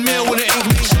 10 mil wanna ink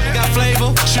me. She got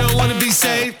flavor, she don't wanna be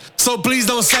saved, so please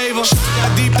don't save her.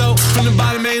 Got deep though, from the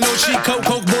bottom ain't no cheat code.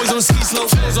 Coke boys on ski slope,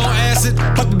 flows on acid.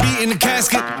 Put the beat in the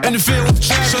casket, and the field with the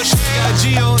trash. So she got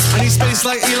G on, I need space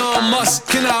like Elon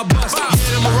Musk. Can I bust? Yeah,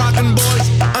 them Moroccan boys,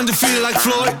 undefeated like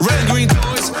Floyd. Red and green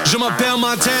toys, je m'appelle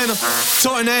Montana.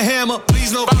 Toting that hammer,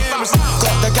 please no cameras.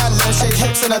 Got the gal and shake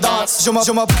hips in the dance. Je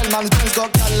m'appelle man, Ben's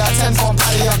got gal like 10 from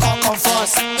Paris, I can't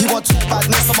confront. He want two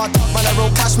badness on my dog, man, a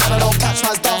real cash man, I don't catch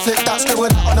man's dog. Flip that, straight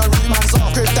with that on the root man's off.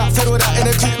 Grip that, fiddle that in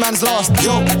the creep man's lost.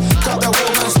 Yo, got the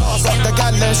real man's lost. Got the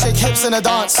gal and shake hips in the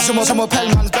dance. Je m'appelle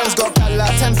man, Ben's got gal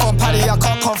like 10 from Paris, I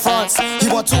can't confront. He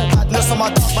want two badness on my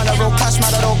dog, man, a real cash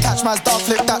man, I don't catch man's dog.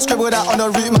 Flip that, straight with that on the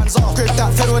root man's off. Grip that,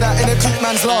 fiddle that in the creep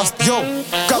man's lost. Yo,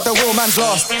 got the real man's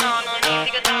lost.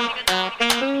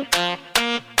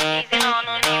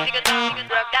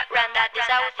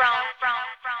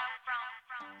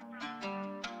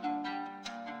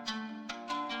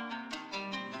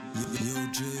 Yo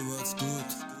Jay, what's good?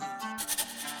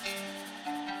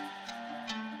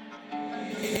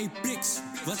 Hey Pix,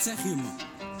 wat zeg je man?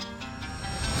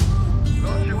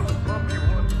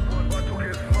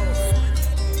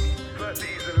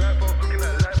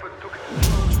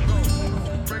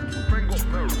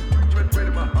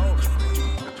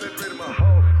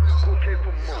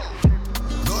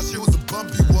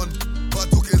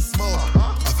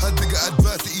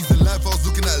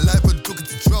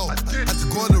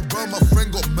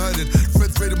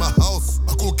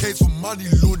 money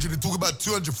laundering and talk about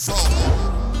 200 phones.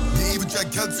 They even try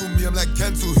to cancel me, I'm like,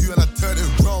 cancel who, and I turn it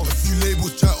round. A few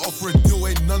labels try to offer a deal,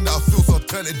 ain't none that I feel, so I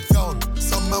turn it down.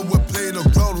 Some man were playing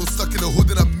around, was stuck in the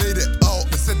hood and I made it out.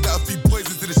 They said that I feed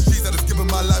poison to the streets, I just given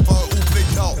my life, how it all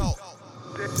played out.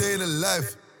 Day in the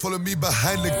life, follow me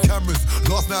behind the cameras.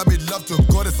 Last night I made love to a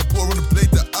goddess, I put her on the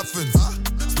plane to Athens.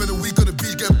 Spend a week on the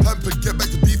beach, getting pampered, get back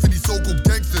to beefing these so-called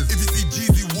gangsters. If you see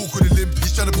Jeezy walk with a limp,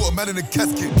 he's trying to put a man in a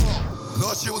casket.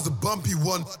 Last year was a bumpy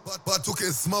one, but I took it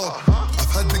and smiled.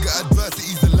 I've had bigger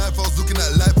adversities in life, I was looking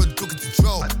at life and took it to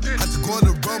trial. Had to go on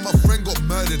the road, my friend got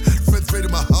murdered. Friends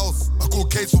raided my house, I caught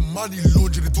a case for money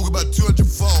laundering, they talk about 200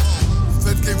 files.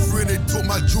 Feds came through and they took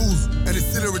my jewels, and they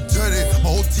still didn't return it.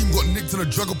 My whole team got nicked on a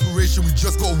drug operation, we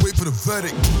just gotta wait for the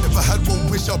verdict. If I had one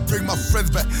wish, I'd bring my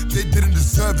friends back, they didn't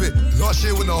deserve it. Last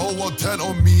year when the whole world turned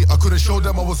on me, I couldn't show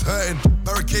them I was hurting.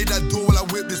 Barricade that door while I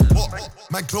whip this pot.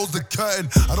 Man, close the curtain,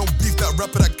 I don't beef that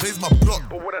rapper that claims my block.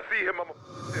 But when I see him,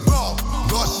 bro,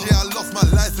 last year I lost my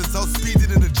license, I was speeding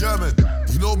in the German.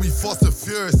 You know me, fast and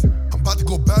furious, I'm about to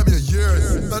go buy me a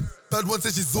years. Bad one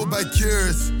said she's so by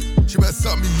curious, she better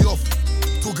suck me off.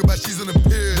 Talk about she's on the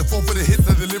period, the phone for the hits,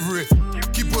 I deliver it.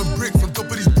 Keep putting bricks on top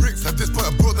of these bricks, at this point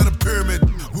I brought down a pyramid.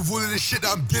 With all of this shit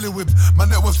that I'm dealing with, my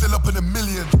net worth's still up in $1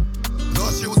 million.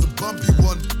 Last year was a bumpy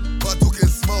one, but I took it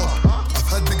small. I've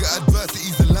had bigger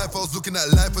adversities in life, I was looking at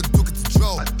life and took it to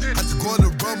trial. Had to go on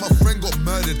the road, my friend got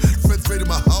murdered. Friends raided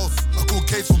my house, I caught a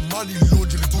case for money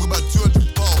laundering, they talk about 200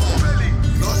 pounds.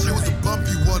 Last year was a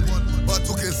bumpy one, but I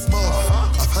took it small.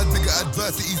 I've had bigger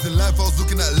adversities in life, I was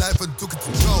looking at life and took it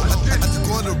to trial. Had to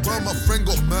go on the road, my friend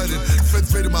got murdered. Friends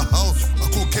raided my house,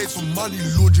 I caught a case for money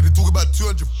laundering, they talk about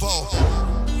 200 pounds.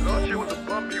 Last year was a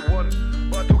bumpy one,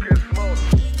 but I took it small.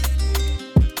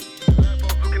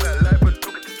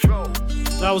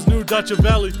 That was new Dutch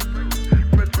Valley.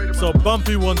 So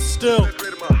bumpy one still.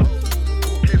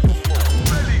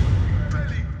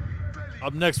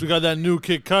 Up next, we got that new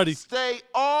Kid Cudi. Stay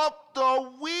off the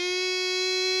weed.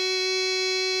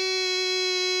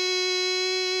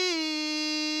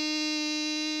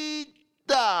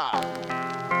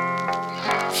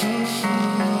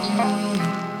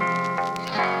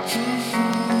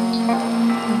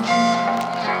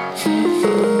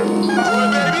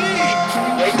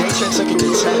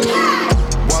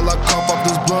 While I cough off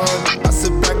this blunt, I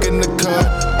sit back in the cut.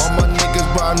 All my niggas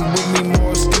riding with me,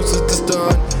 more excuses to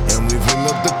stun. And we fill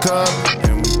up the cup,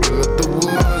 and we fill up the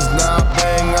woods. Now I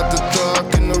bang out the truck,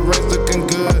 and the race looking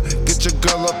good. Get your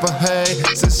girl up a hay,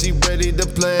 since she ready to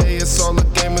play. It's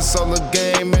all a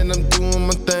game, and I'm doing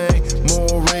my thing.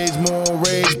 More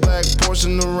rage, black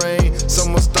portion of rain.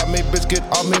 Someone stop me, bitch, get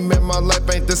off me, man, my life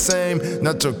ain't the same.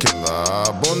 Natural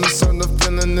killer, born to sun, the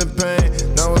feeling the pain.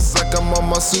 Now it's like I'm on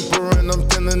my super and I'm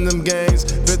feeling them games.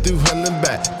 Been through hell and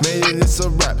back, made it, it's a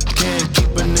rap. Can't keep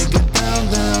a nigga down,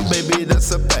 baby,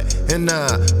 that's a fact. And I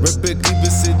rep it, keep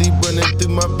it city running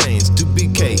through my veins.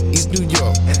 2BK, East New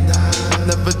York, and I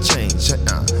never change.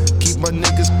 Keep my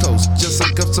niggas close, just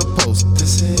like I'm supposed.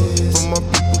 This is for my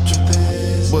people,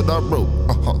 this what I wrote.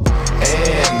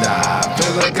 And I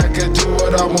feel like I can do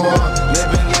what I want.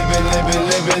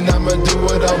 Living, I'ma do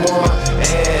what I want.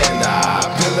 And I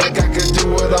feel like I can do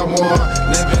what I want.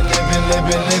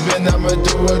 Living, I'ma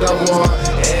do what I want.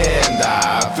 And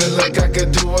I feel like I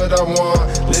can do what I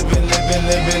want. Living,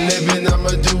 I'ma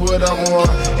do what I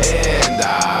want. And I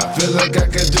feel like I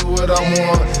can do what I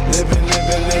want.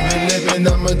 Living,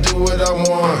 I'ma do what I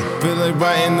want. Feel like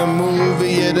writing a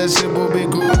movie, yeah, that shit will be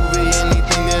groovy.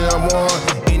 Anything that I want,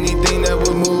 anything that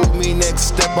would move me. Next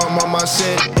step, I'm on my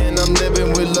shit, and I'm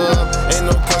living with love. Ain't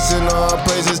no question, all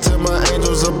praises to my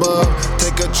angels above.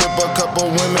 Take a trip, a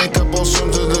couple women, couple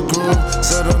swims to the groove.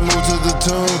 Set a move to the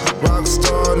tune, rock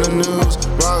star in the news.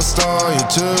 Rock star, you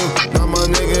too, now my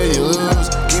nigga, you lose.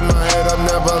 Keep my head up,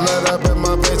 never let up in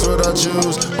my face what I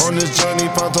choose. On this journey,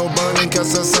 Ponto burning,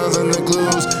 catch the sounds and the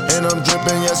glues. And I'm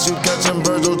dripping, yes, you catching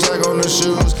Virgil tag on the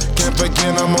shoes. Can't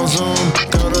forget I'm on Zoom,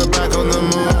 got her back on the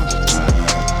moon.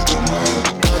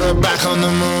 Got her back on the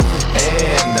moon.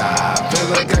 And I feel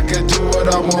like I can do what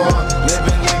I want.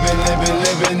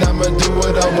 Living, I'ma do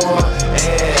what I want.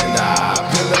 And I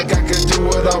feel like I can do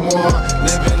what I want.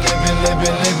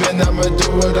 Living, I'ma do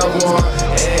what I want.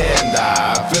 And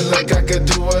I feel like I can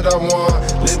do what I want.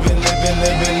 Living,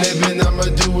 I'ma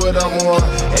do what I want.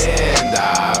 And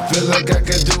I feel like I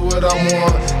can do what I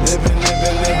want.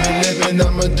 Living,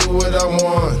 I'ma do what I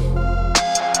want.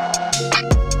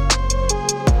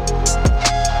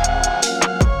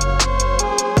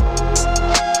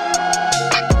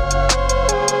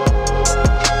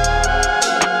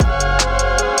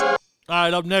 All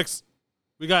right, up next,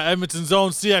 we got Edmonton's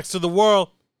own Cxtotheworld.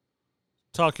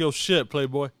 Talk your shit,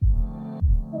 Playboy.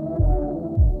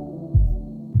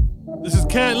 This is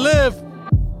Can't Live.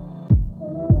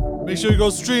 Make sure you go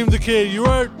stream the kid, you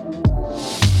heard?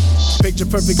 Picture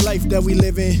perfect life that we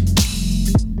live in.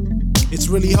 It's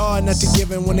really hard not to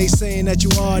give in when they saying that you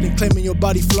hard and claiming your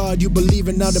body flawed. You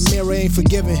believing now the mirror ain't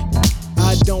forgiving.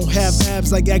 I don't have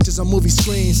abs like actors on movie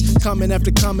screens. Comment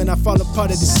after comment, I fall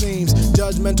apart at the seams.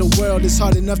 Judgmental world, it's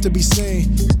hard enough to be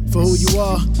seen. For who you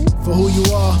are, for who you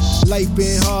are. Life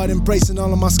being hard, embracing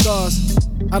all of my scars.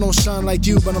 I don't shine like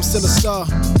you, but I'm still a star.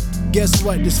 Guess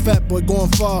what, this fat boy going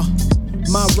far.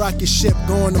 My rocket ship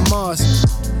going to Mars.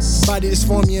 Body is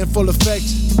for me in full effect.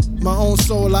 My own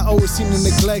soul I always seem to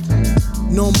neglect.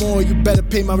 No more, you better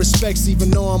pay my respects. Even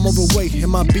though I'm overweight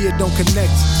and my beard don't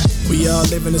connect. We all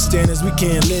living the standards we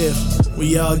can't live.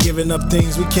 We all giving up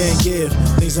things we can't give.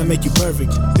 Things that make you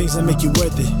perfect, things that make you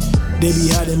worth it. They be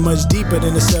hiding much deeper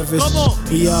than the surface.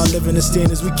 We all living the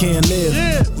standards we can't live.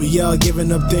 Yeah. We all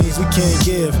giving up things we can't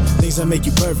give. Things that make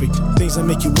you perfect, things that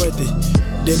make you worth it.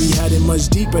 They be hiding much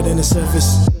deeper than the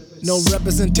surface. No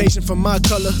representation for my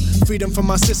color. Freedom for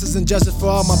my sisters and justice for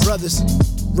all my brothers.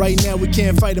 Right now we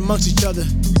can't fight amongst each other.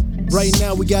 Right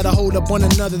now we gotta hold up one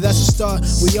another, that's a start.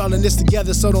 We all in this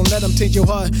together, so don't let them taint your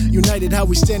heart. United how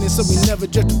we standing, so we never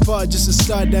drift apart. Just a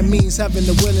start, that means having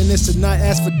the willingness to not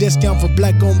ask for discount for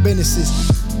black-owned businesses.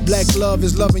 Black love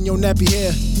is loving your nappy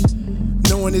hair.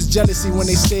 Knowing it's jealousy when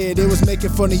they said they was making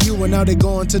fun of you and now they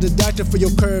going to the doctor for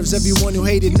your curves. Everyone who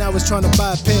hated now is trying to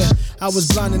buy a pair. I was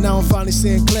blind and now I'm finally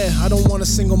seeing clear. I don't want a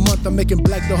single month, I'm making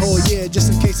black the whole year.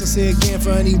 Just in case I say again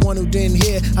for anyone who didn't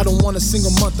hear. I don't want a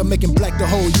single month, I'm making black the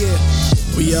whole year.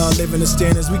 We all living the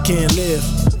standards we can't live.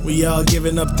 We all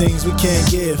giving up things we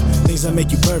can't give. Things that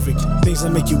make you perfect, things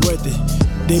that make you worth it.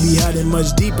 They be hiding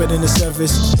much deeper than the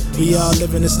surface. We all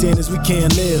living the standards we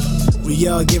can't live. We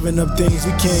all giving up things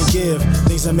we can't give.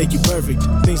 Things that make you perfect,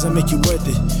 things that make you worth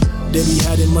it. They be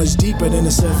hiding much deeper than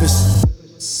the surface.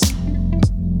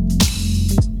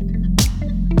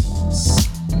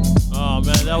 Oh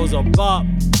man, that was a bop.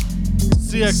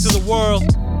 Cxtotheworld.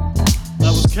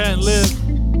 That was Can't Live.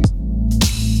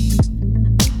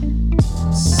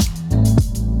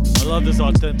 I love this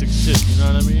authentic shit, you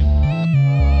know what I mean?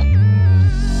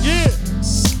 Yeah!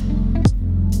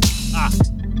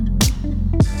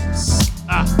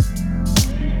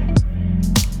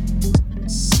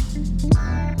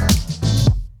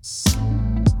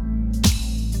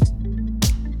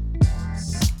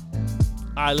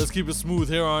 Alright, let's keep it smooth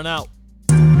here on out.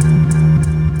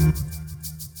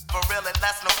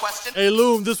 Hey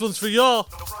Loom, this one's for y'all.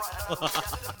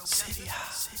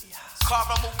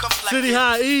 City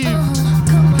High Eve.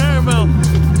 Caramel.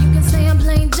 You can say I'm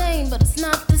plain Jane, but it's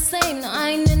not the same. No, I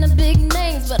ain't in the big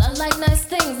names, but I like nice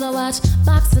things. I watch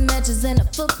boxing matches and the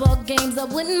football games. I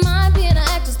wouldn't mind being an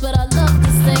actress, but I love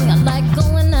to sing. I like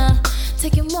going out,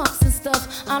 taking walks and stuff.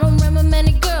 I don't remember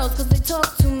many girls, cause they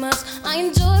talk too much. I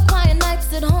enjoy quiet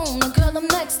nights at home. The girl I'm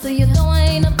next to, you though I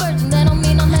ain't a virgin, that don't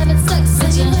mean I'm having sex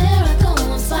with you. Anywhere I go,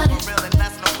 I'm spotted.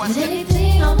 With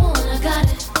anything I want, I got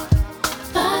it.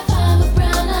 5'5" with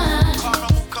brown eyes.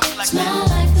 Smell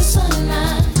like the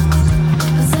sunrise.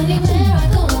 Cause anywhere I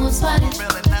go, I'm spotted.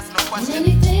 With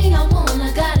anything I want,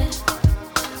 I got it.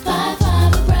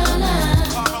 5'5" with brown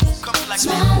eyes.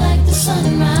 Smell like the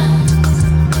sunrise.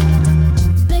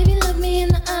 Baby, look me in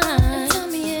the eye. Tell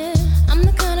me if I'm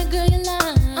the kind of girl you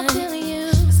like. I'm feeling you.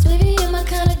 Cause baby, you're my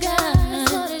kind of guy.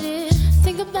 That's what it is.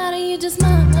 Think about it, you just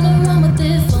might wanna run with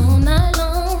this all night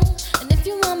long. And if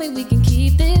you want me, we can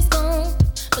keep this going.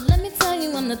 But let me tell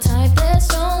you, I'm the type that's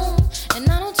strong. And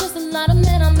I don't trust a lot of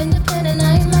men, I'm independent.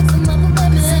 I ain't like some other women.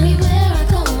 Cause anywhere I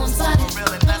go, I'm spotted.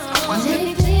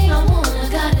 Anything I want, I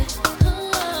got it.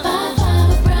 5'5"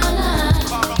 with brown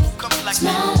eyes.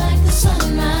 Smell like the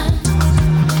sunrise.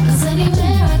 Cause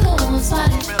anywhere I go, I'm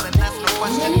spotted.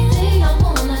 Anything I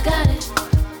want, I got it.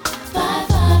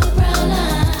 5'5" with brown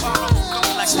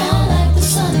eyes. Smell like the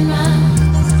sunrise.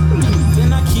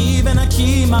 And I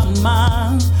keep my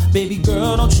mind. Baby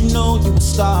girl, don't you know you a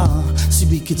star? See,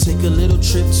 we could take a little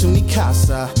trip to mi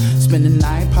casa. Spend the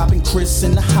night popping Chris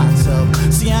in the hot tub.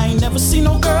 See, I ain't never seen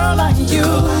no girl like you.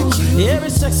 Every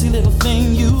sexy little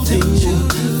thing you do.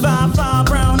 5'5"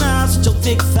 brown eyes with your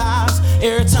thick thighs.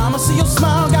 Every time I see your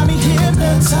smile, got me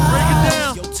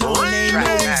hypnotized. Your tone ain't no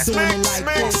doing it like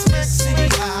this. City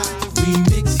High,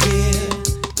 remix here.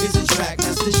 Is a track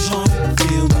that's the joint.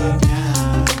 Feel me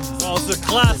now. Oh, it's a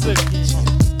classic.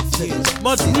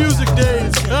 Much music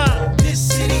days. This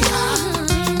City High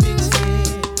remix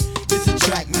here. It's a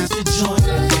track that's the joint.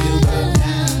 Feel me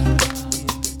now.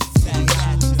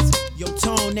 Your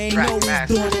tone ain't always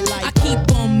doing it like I keep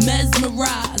on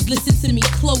mesmerized. Listen to me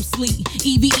close. closely.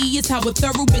 EVE is how a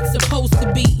thorough bit's supposed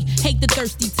to be. Hate the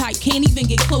thirsty type, can't even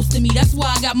get close to me. That's why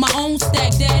I got my own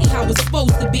stack, daddy, how it's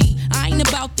supposed to be. I ain't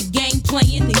about the game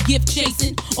playing and gift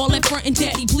chasing. All that frontin',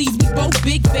 daddy, please, we both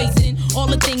big facing. All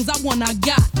the things I want, I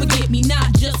got. Forget me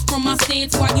not, just from my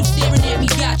stance while you staring at me,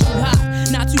 got you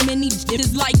hot. Not too many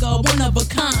is like a one of a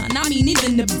kind. I mean,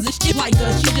 even the shit like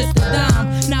her, she just a dime.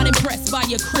 Not impressed by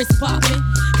your crisp poppin'.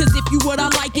 Cause if you what I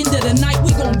like into the night,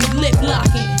 we gon' be lip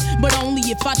locking. But only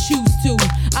if I choose to.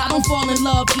 I don't fall in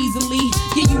love easily.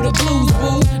 Give you the blues,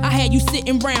 boo. I had you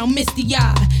sitting round misty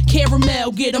eyed.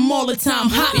 Caramel, get them all the time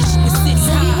hot. Bitch, it's city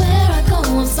high. Anywhere I go,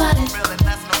 I'm spotted.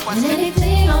 And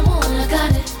anything I want, I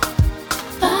got it.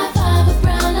 5'5" with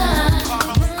brown eyes.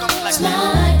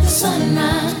 Smile like the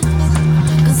sunrise.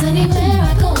 Cause anywhere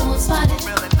I go, I'm spotted.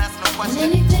 And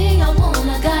anything I want,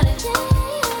 I got it.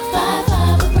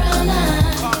 5'5" with brown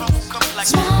eyes.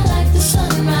 Smile like the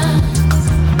sunrise.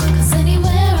 Cause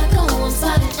anywhere I go, I'm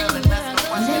spotted.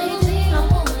 And anything I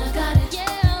want, I got it.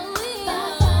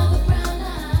 5'5" with brown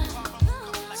eyes.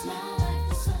 Smile like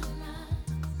the sunrise.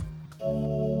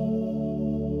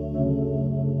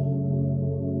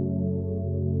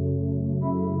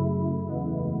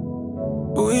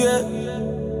 Oh yeah.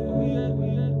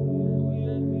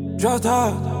 Drop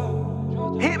top.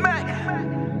 Hit me.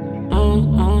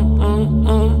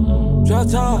 Drop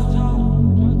top.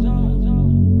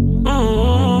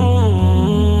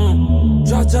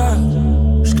 Drop top.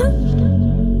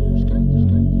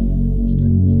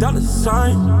 Dollar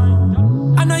sign.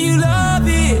 I know you love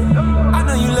it. I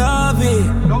know you love it.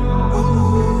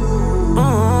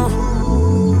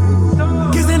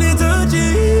 Kissing and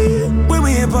touching when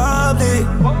we in public.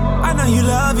 I know you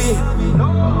love it.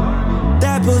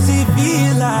 That pussy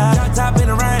feel like drop top in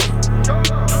the rain.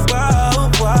 Whoa,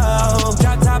 whoa.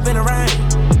 Drop top in the rain.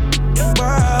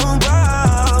 Whoa,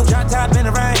 whoa. Drop top in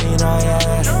the rain. Oh yeah,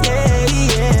 yeah,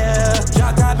 yeah.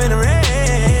 Drop top in the rain.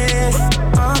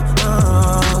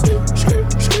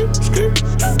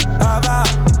 How about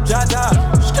drop top?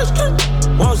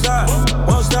 Won't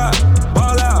stop,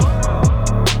 ball out.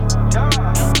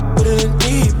 Put it in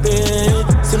deep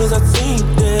end. Soon as I seen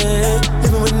it,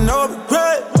 living with no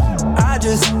regret. I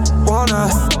just wanna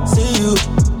see you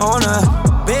on a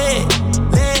bed,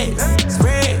 legs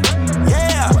spread.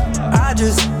 Yeah, I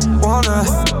just wanna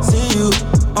see you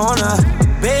on a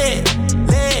bed,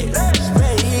 legs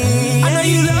spread. I know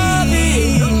you love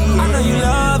it. I know you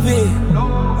love it.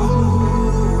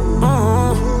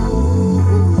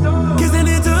 Kissing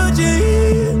and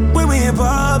touching when we in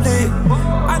public.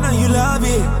 I know you love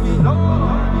it.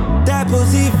 That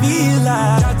pussy feel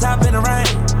like drop top in the rain.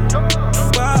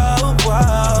 Whoa,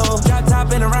 whoa. Drop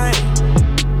top in the rain.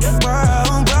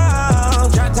 Whoa, whoa.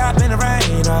 Drop top in the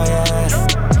rain. Oh yeah.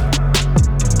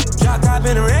 Drop top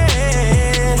in the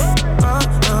rain.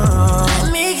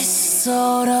 Let me get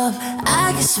sold up,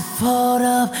 I get you pulled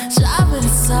up. Shop with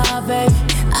the top, baby.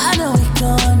 I know we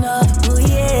going up, oh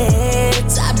yeah.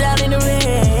 Top down in the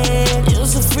red. You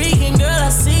so freaking girl, I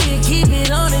see it. Keep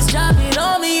it on this, drop it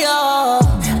on me, y'all.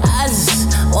 I just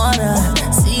wanna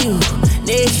see you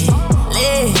naked,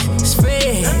 legs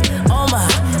spread. Oh my,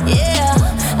 yeah.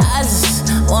 I just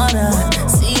wanna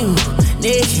see you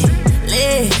naked,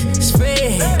 legs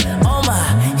spread. Oh my,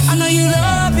 I know you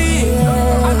love it.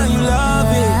 I know you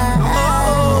love it.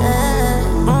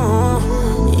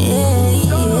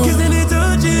 Kissing and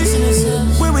touching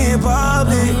when we in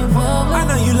public. I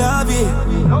know you love it.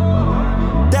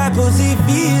 That pussy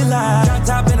feel like drop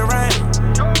top in the rain.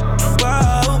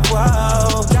 Whoa,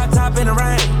 whoa. Drop top in the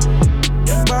rain.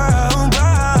 Whoa,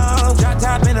 whoa. Drop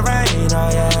top in the rain. Oh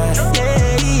yeah,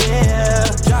 yeah, yeah.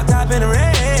 Drop top in the rain.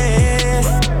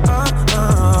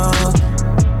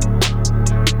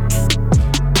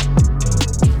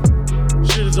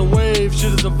 Shit is a wave,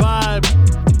 shit is a vibe.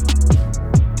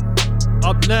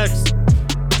 Up next,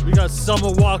 we got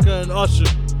Summer Walker and Usher.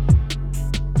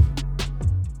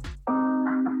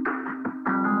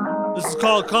 This is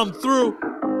called Come Through.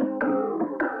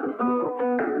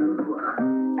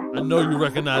 I know you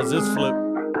recognize this flip.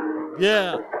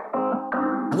 Yeah.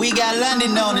 We got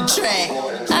London on the track.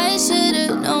 I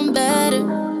should've known better.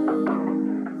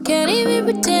 Can't even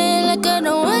pretend like I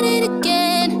don't want it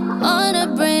again. On the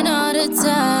brain all the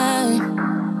time.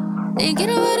 Thinking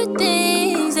about the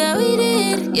things that we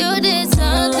did. You did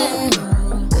something.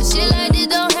 But shit like this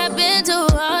don't happen too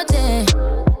often.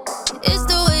 It's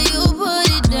the way you put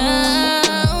it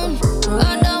down.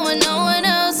 I don't want no one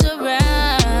else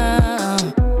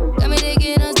around. Got me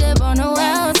taking a step on the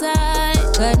wild side.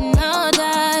 Cutting all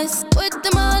ties with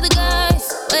them other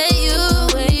guys. Where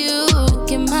you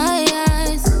look in my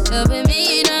eyes. Helping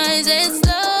me nice and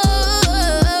slow.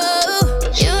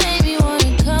 You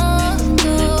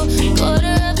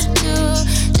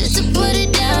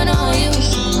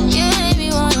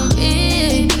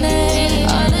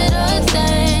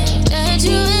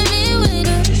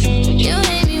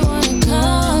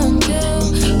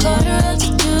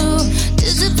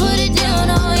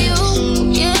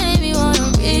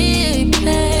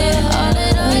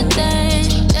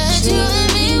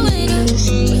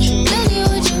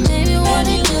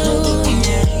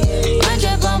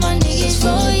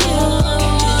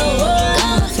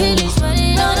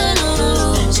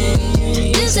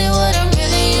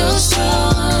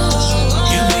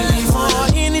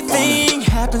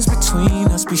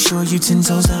sure you 10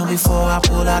 toes down before I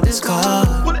pull out this car.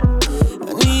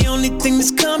 And the only thing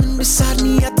that's coming beside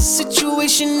me at the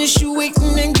situation is you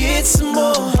waiting and get some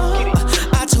more.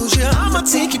 I told you I'ma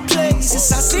take your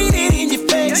places. I seen it in your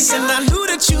face, and I knew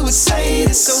that you would say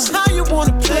this. So how you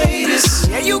wanna play this?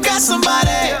 Yeah, you got somebody.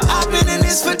 I've been in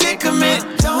this predicament.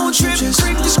 Don't trip,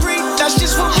 creep the screen. That's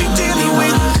just what we dealing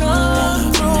with.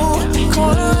 Come through,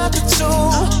 corner of the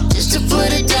two, just to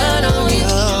put it down on you.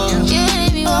 You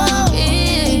made me wanna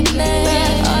be glad.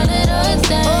 All that I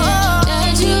said,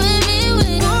 that you and me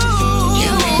with.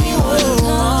 You made me wanna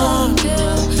come,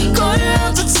 corner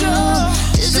of the two,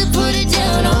 just to put it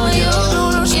down on you.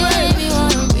 You made me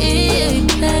wanna be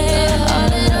glad. All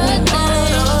that I said,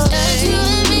 that you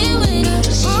and me with.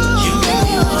 You made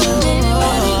me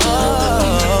wanna go.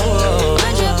 I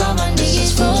drop all my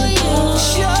niggas for you.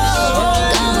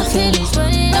 Got my feelings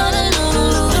running on and on.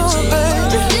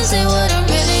 This ain't what I'm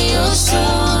really used to.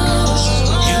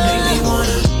 you make me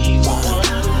wanna.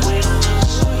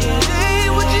 Hey,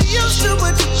 what you used to,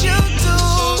 what you do.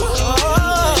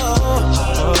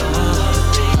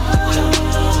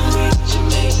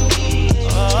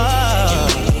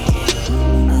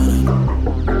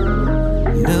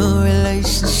 New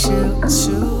relationship with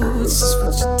you, this is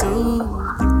what you do.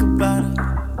 Think about it,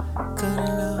 cut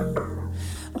it out.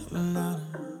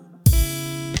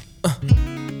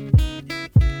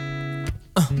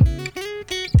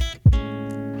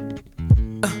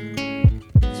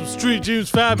 Some Street Dreams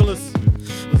Fabulous.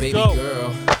 Let's Baby go.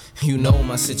 girl, you know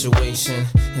my situation,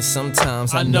 and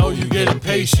sometimes I know you get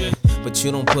impatient. But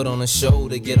you don't put on a show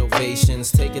to get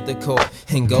ovations. Take it to court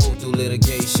and go through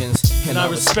litigations. And I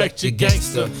respect your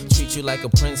gangster. Treat you like a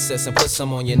princess and put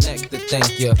some on your neck to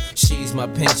thank you. She's my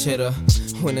pinch hitter.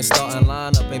 When the starting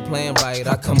lineup ain't playing right,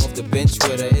 I come off the bench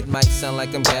with her. It might sound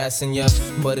like I'm gassing ya,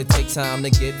 but it takes time to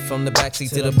get from the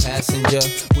backseat to the passenger.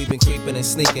 We've been creeping and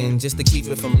sneaking just to keep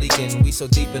it from leaking. We so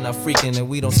deep in our freaking and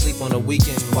we don't sleep on the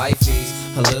weekend. Wifey's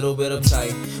a little bit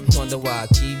uptight. Wonder why I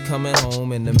keep coming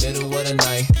home in the middle of the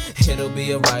night. It'll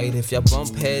be alright. If y'all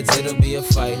bump heads, it'll be a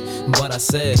fight. But I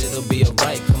said it'll be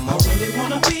alright. Come on. I really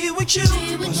wanna be with you,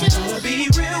 but I gotta be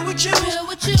real with you.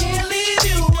 I can't leave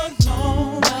you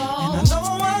alone, and I know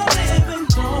I'm living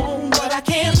wrong, but I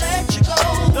can't let you go.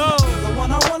 No. You're the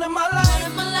one I want in my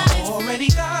life. I already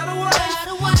got a wife.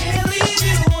 Can't leave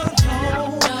you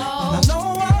alone, and I know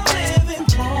I'm living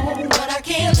wrong, but I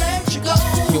can't let you go.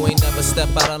 You ain't never step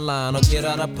out of line or get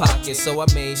out of pocket. So I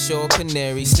made sure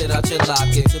canary sit out your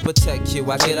locket to protect you.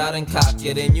 I get out and cock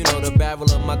it, and you know the barrel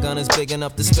of my gun is big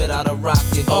enough to spit out a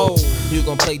rocket. Oh, you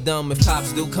gon' play dumb if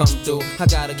cops do come through. I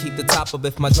gotta keep the top up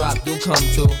if my drop do come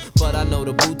through. But I know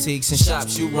the boutiques and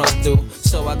shops you run through,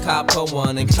 so I cop her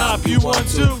one and cop you one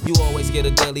too. You always get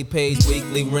a daily page,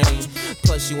 weekly ring.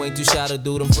 Plus you ain't too shy to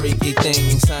do them freaky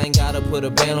things. I ain't gotta put a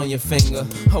band on your finger.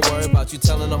 I worry about you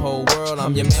telling the whole world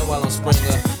I'm your man while I'm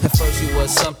Springer. At first you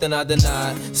was something I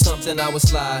denied, something I would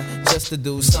slide just to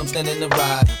do something in the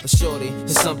ride. But shorty,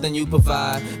 it's something you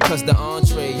provide, cause the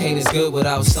entree ain't as good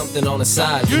without something on the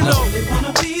side. You know. I really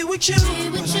wanna be with you,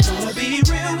 but I gotta be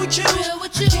real with you.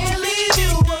 Can't leave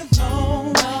you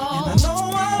alone, and I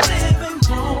know I'm living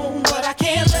wrong, but I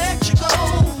can't let you go.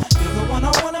 You're the one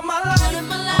I want in my life.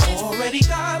 I already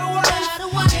got a wife.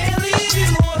 Can't leave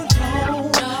you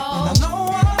alone, and I know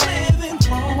I'm living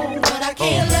wrong, but I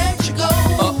can't let you go.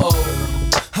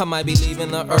 I might be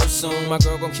leaving the earth soon. My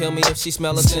girl gon' kill me if she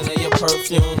smell a scent of your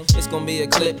perfume. It's gon' be a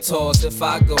clip toss if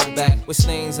I go back with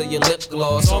stains of your lip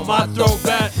gloss on my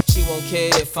throwback. She won't care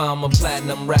if I'm a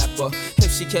platinum rapper,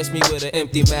 if she catch me with an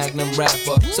empty Magnum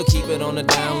wrapper. So keep it on the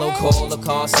down low, call the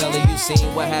car seller. You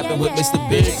seen what happened with Mr.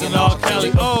 Biggs and R.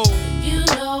 Kelly. Oh, You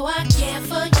know I care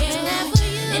for you.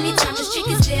 Anytime this chick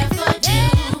is there for you.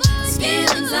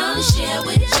 Feelings I wanna share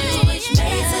with you, which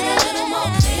makes it a little more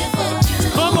clear for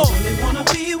you. Come on. I really wanna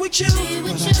be with you,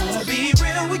 but I gotta be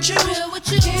real with you.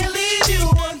 Can't leave you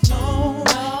alone,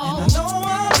 and I know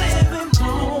I'm living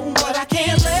wrong, but I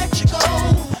can't let you go.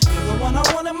 You're the one I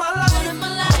want in my life.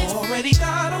 I already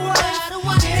got a wife.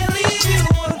 Can't leave you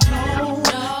alone,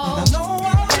 and I know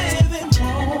I'm living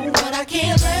wrong, but I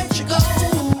can't let you go.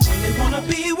 Really wanna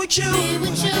be with you,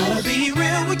 but I gotta be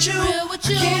real with you.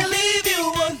 Can't leave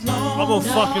you alone. I'm on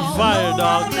fucking fire,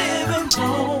 dog. I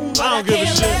don't give a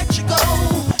shit.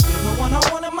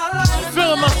 I'm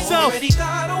feeling myself.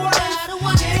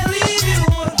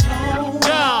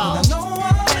 Yeah.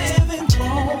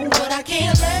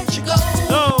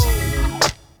 No.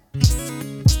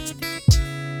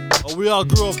 Oh, we all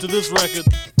grew up to this record.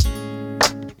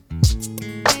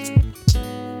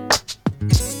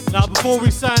 Now, before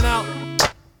we sign out,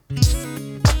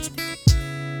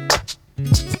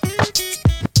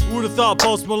 who would have thought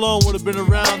Post Malone would have been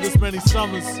around this many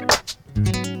summers.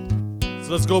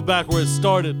 So let's go back where it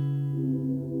started.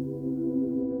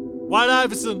 White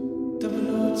Iverson.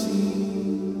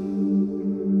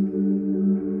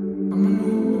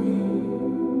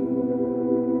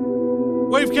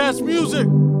 Wavecast music.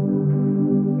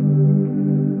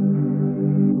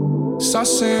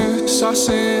 Saucing,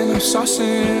 saucing, I'm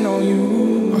saucing on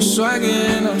you. I'm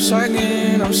swagging, I'm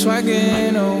swagging, I'm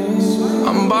swagging on you.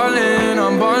 I'm ballin',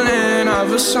 I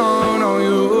have a song on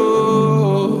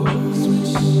you.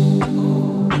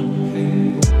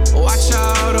 Watch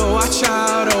out, oh watch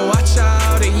out, oh watch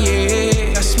out,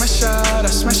 yeah. I smash out, I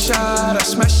smash out, I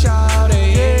smash out,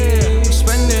 yeah.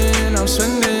 I'm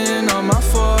spending on my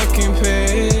fucking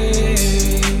pay.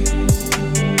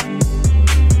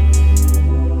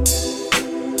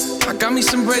 I got me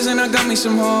some braids and I got me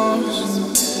some hoes.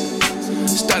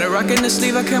 Started rocking the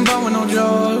sleeve, I can't buy with no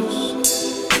jaws.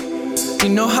 You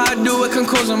know how I do it, can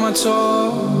close on my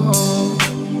toes.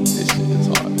 This shit is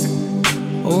hard.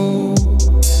 Oh,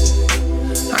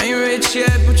 I ain't rich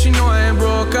yet, but you know I ain't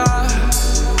broke.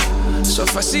 So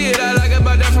if I see it, I like it,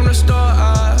 buy that from the store.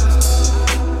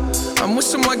 I'm with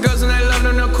some white girls and they love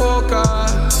them to coca.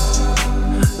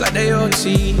 Like they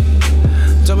OT,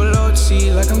 double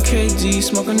OT, like I'm KD,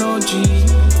 smoking OG.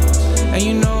 And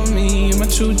you know me, my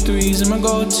 2 3s and my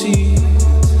gold tee.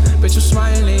 Bet you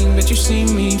smiling, bet you see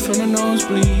me from the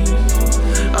nosebleed.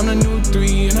 I'm the new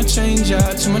 3 and I change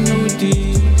out to my new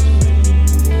D.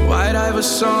 White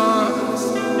Iverson.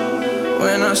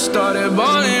 When I started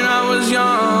balling, I was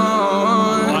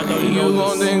young. You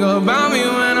gon' think about me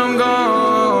when I'm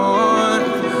gone.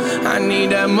 I need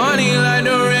that money like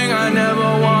the ring I never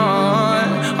won.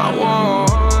 I want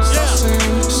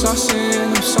saucing,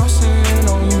 I'm saucing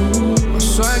on you. I'm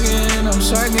swagging, I'm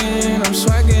swagging, I'm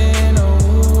swagging on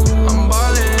you. I'm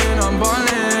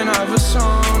ballin', I have a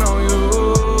song on you.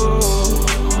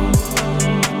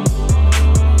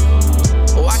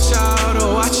 Watch out,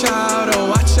 oh watch out, oh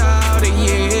watch out,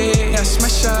 yeah. I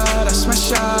smash out, I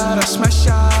smash out, I smash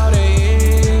out, yeah.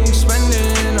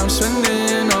 I'm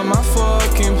spending on my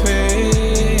fucking pay.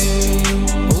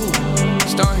 Ooh,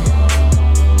 starting.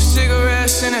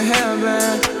 Cigarettes in a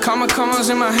hairband. Commas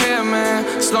in my hair,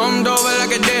 man. Slumped over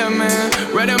like a dead man.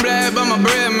 Red and black, but my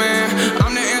bread, man.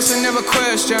 I'm the answer, never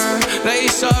question.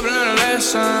 Lace up, learn a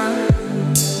lesson.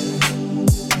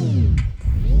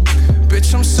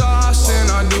 Bitch, I'm saucing.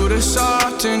 I do this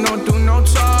often. Don't do no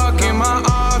talking. My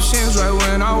options right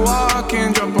when I walk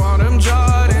in. Drop all them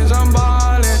Jordans. I'm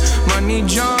ballin'. Money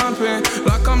jumping.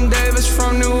 Like I'm Davis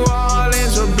from New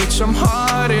Orleans. Or bitch, I'm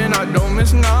hardin'. I don't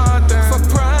miss nothing. For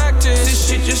practice, this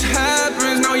shit just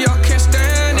happens. No, y'all can't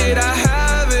stand it. I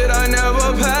have it. I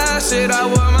never pass it. I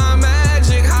wear my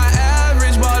magic. High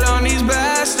average. Ball on these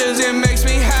bastards. It makes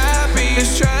me happy.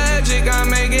 It's tragic. I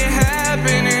make it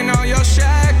happen. And all y'all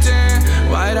shacked in.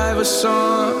 White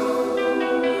Iverson.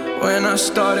 When I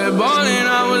started balling,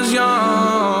 I was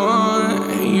young.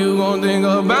 You gon' think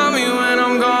about me when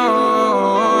I'm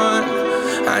gone.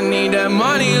 I need that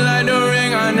money like the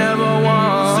ring I never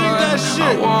won. Sing that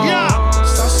shit, yeah.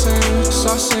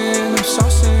 Saucing, I'm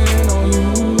saucing on you.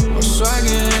 I'm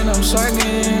swagging, I'm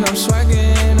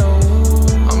swagging on you.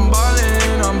 I'm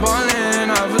ballin',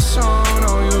 I have a song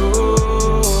on you.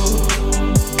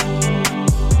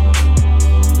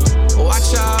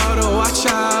 Watch out, oh watch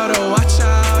out, oh watch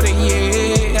out,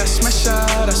 yeah. I smash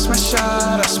out, I smash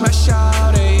out, I smash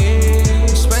out, yeah.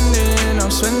 I'm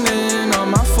spending on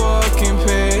my fucking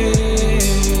pay.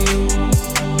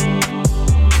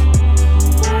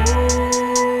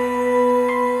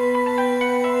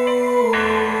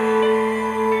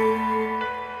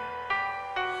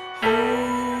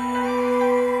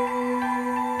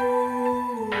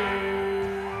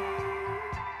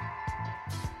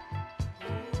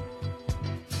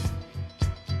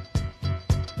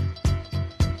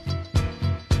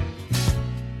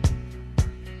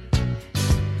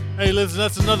 Hey, listen,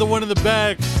 that's another one in the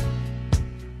bag.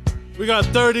 We got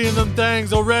 30 of them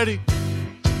things already.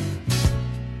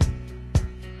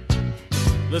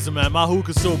 Listen, man, my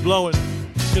hookah's still blowing.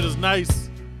 Shit is nice.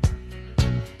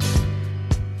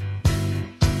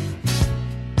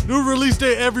 New release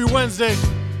day every Wednesday.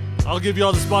 I'll give you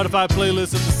all the Spotify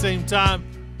playlists at the same time.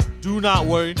 Do not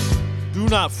worry. Do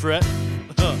not fret.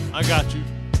 I got you.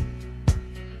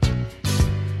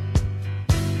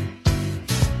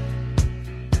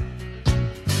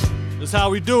 That's how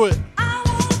we do it.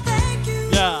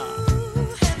 Yeah.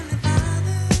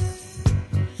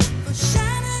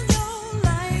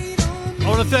 I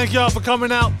want to thank y'all for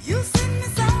coming out.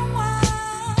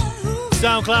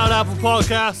 SoundCloud, Apple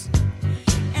Podcasts.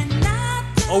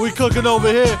 Are we cooking over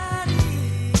here?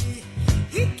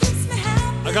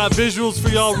 I got visuals for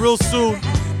y'all real soon.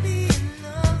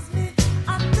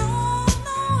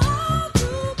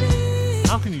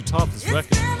 How can you top this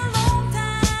record?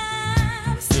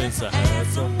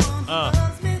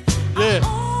 Yeah.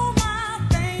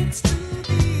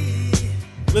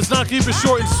 Let's not keep it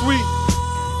short and sweet.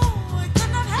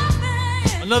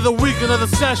 Another week, another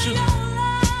session.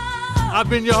 I've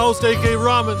been your host, A-K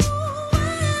Rahman.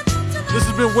 This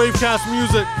has been Wavecast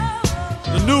Music,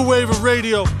 the new wave of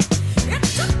radio.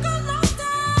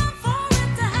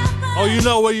 Oh, you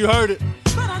know where you heard it.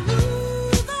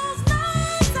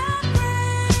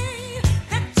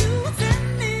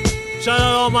 Shout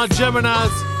out all my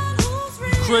Geminis,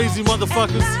 you crazy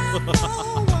motherfuckers.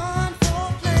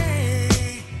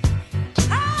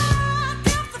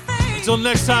 Until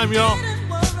next time, y'all.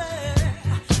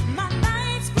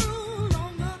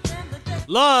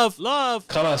 Love, love.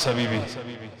 خلاص حبيبي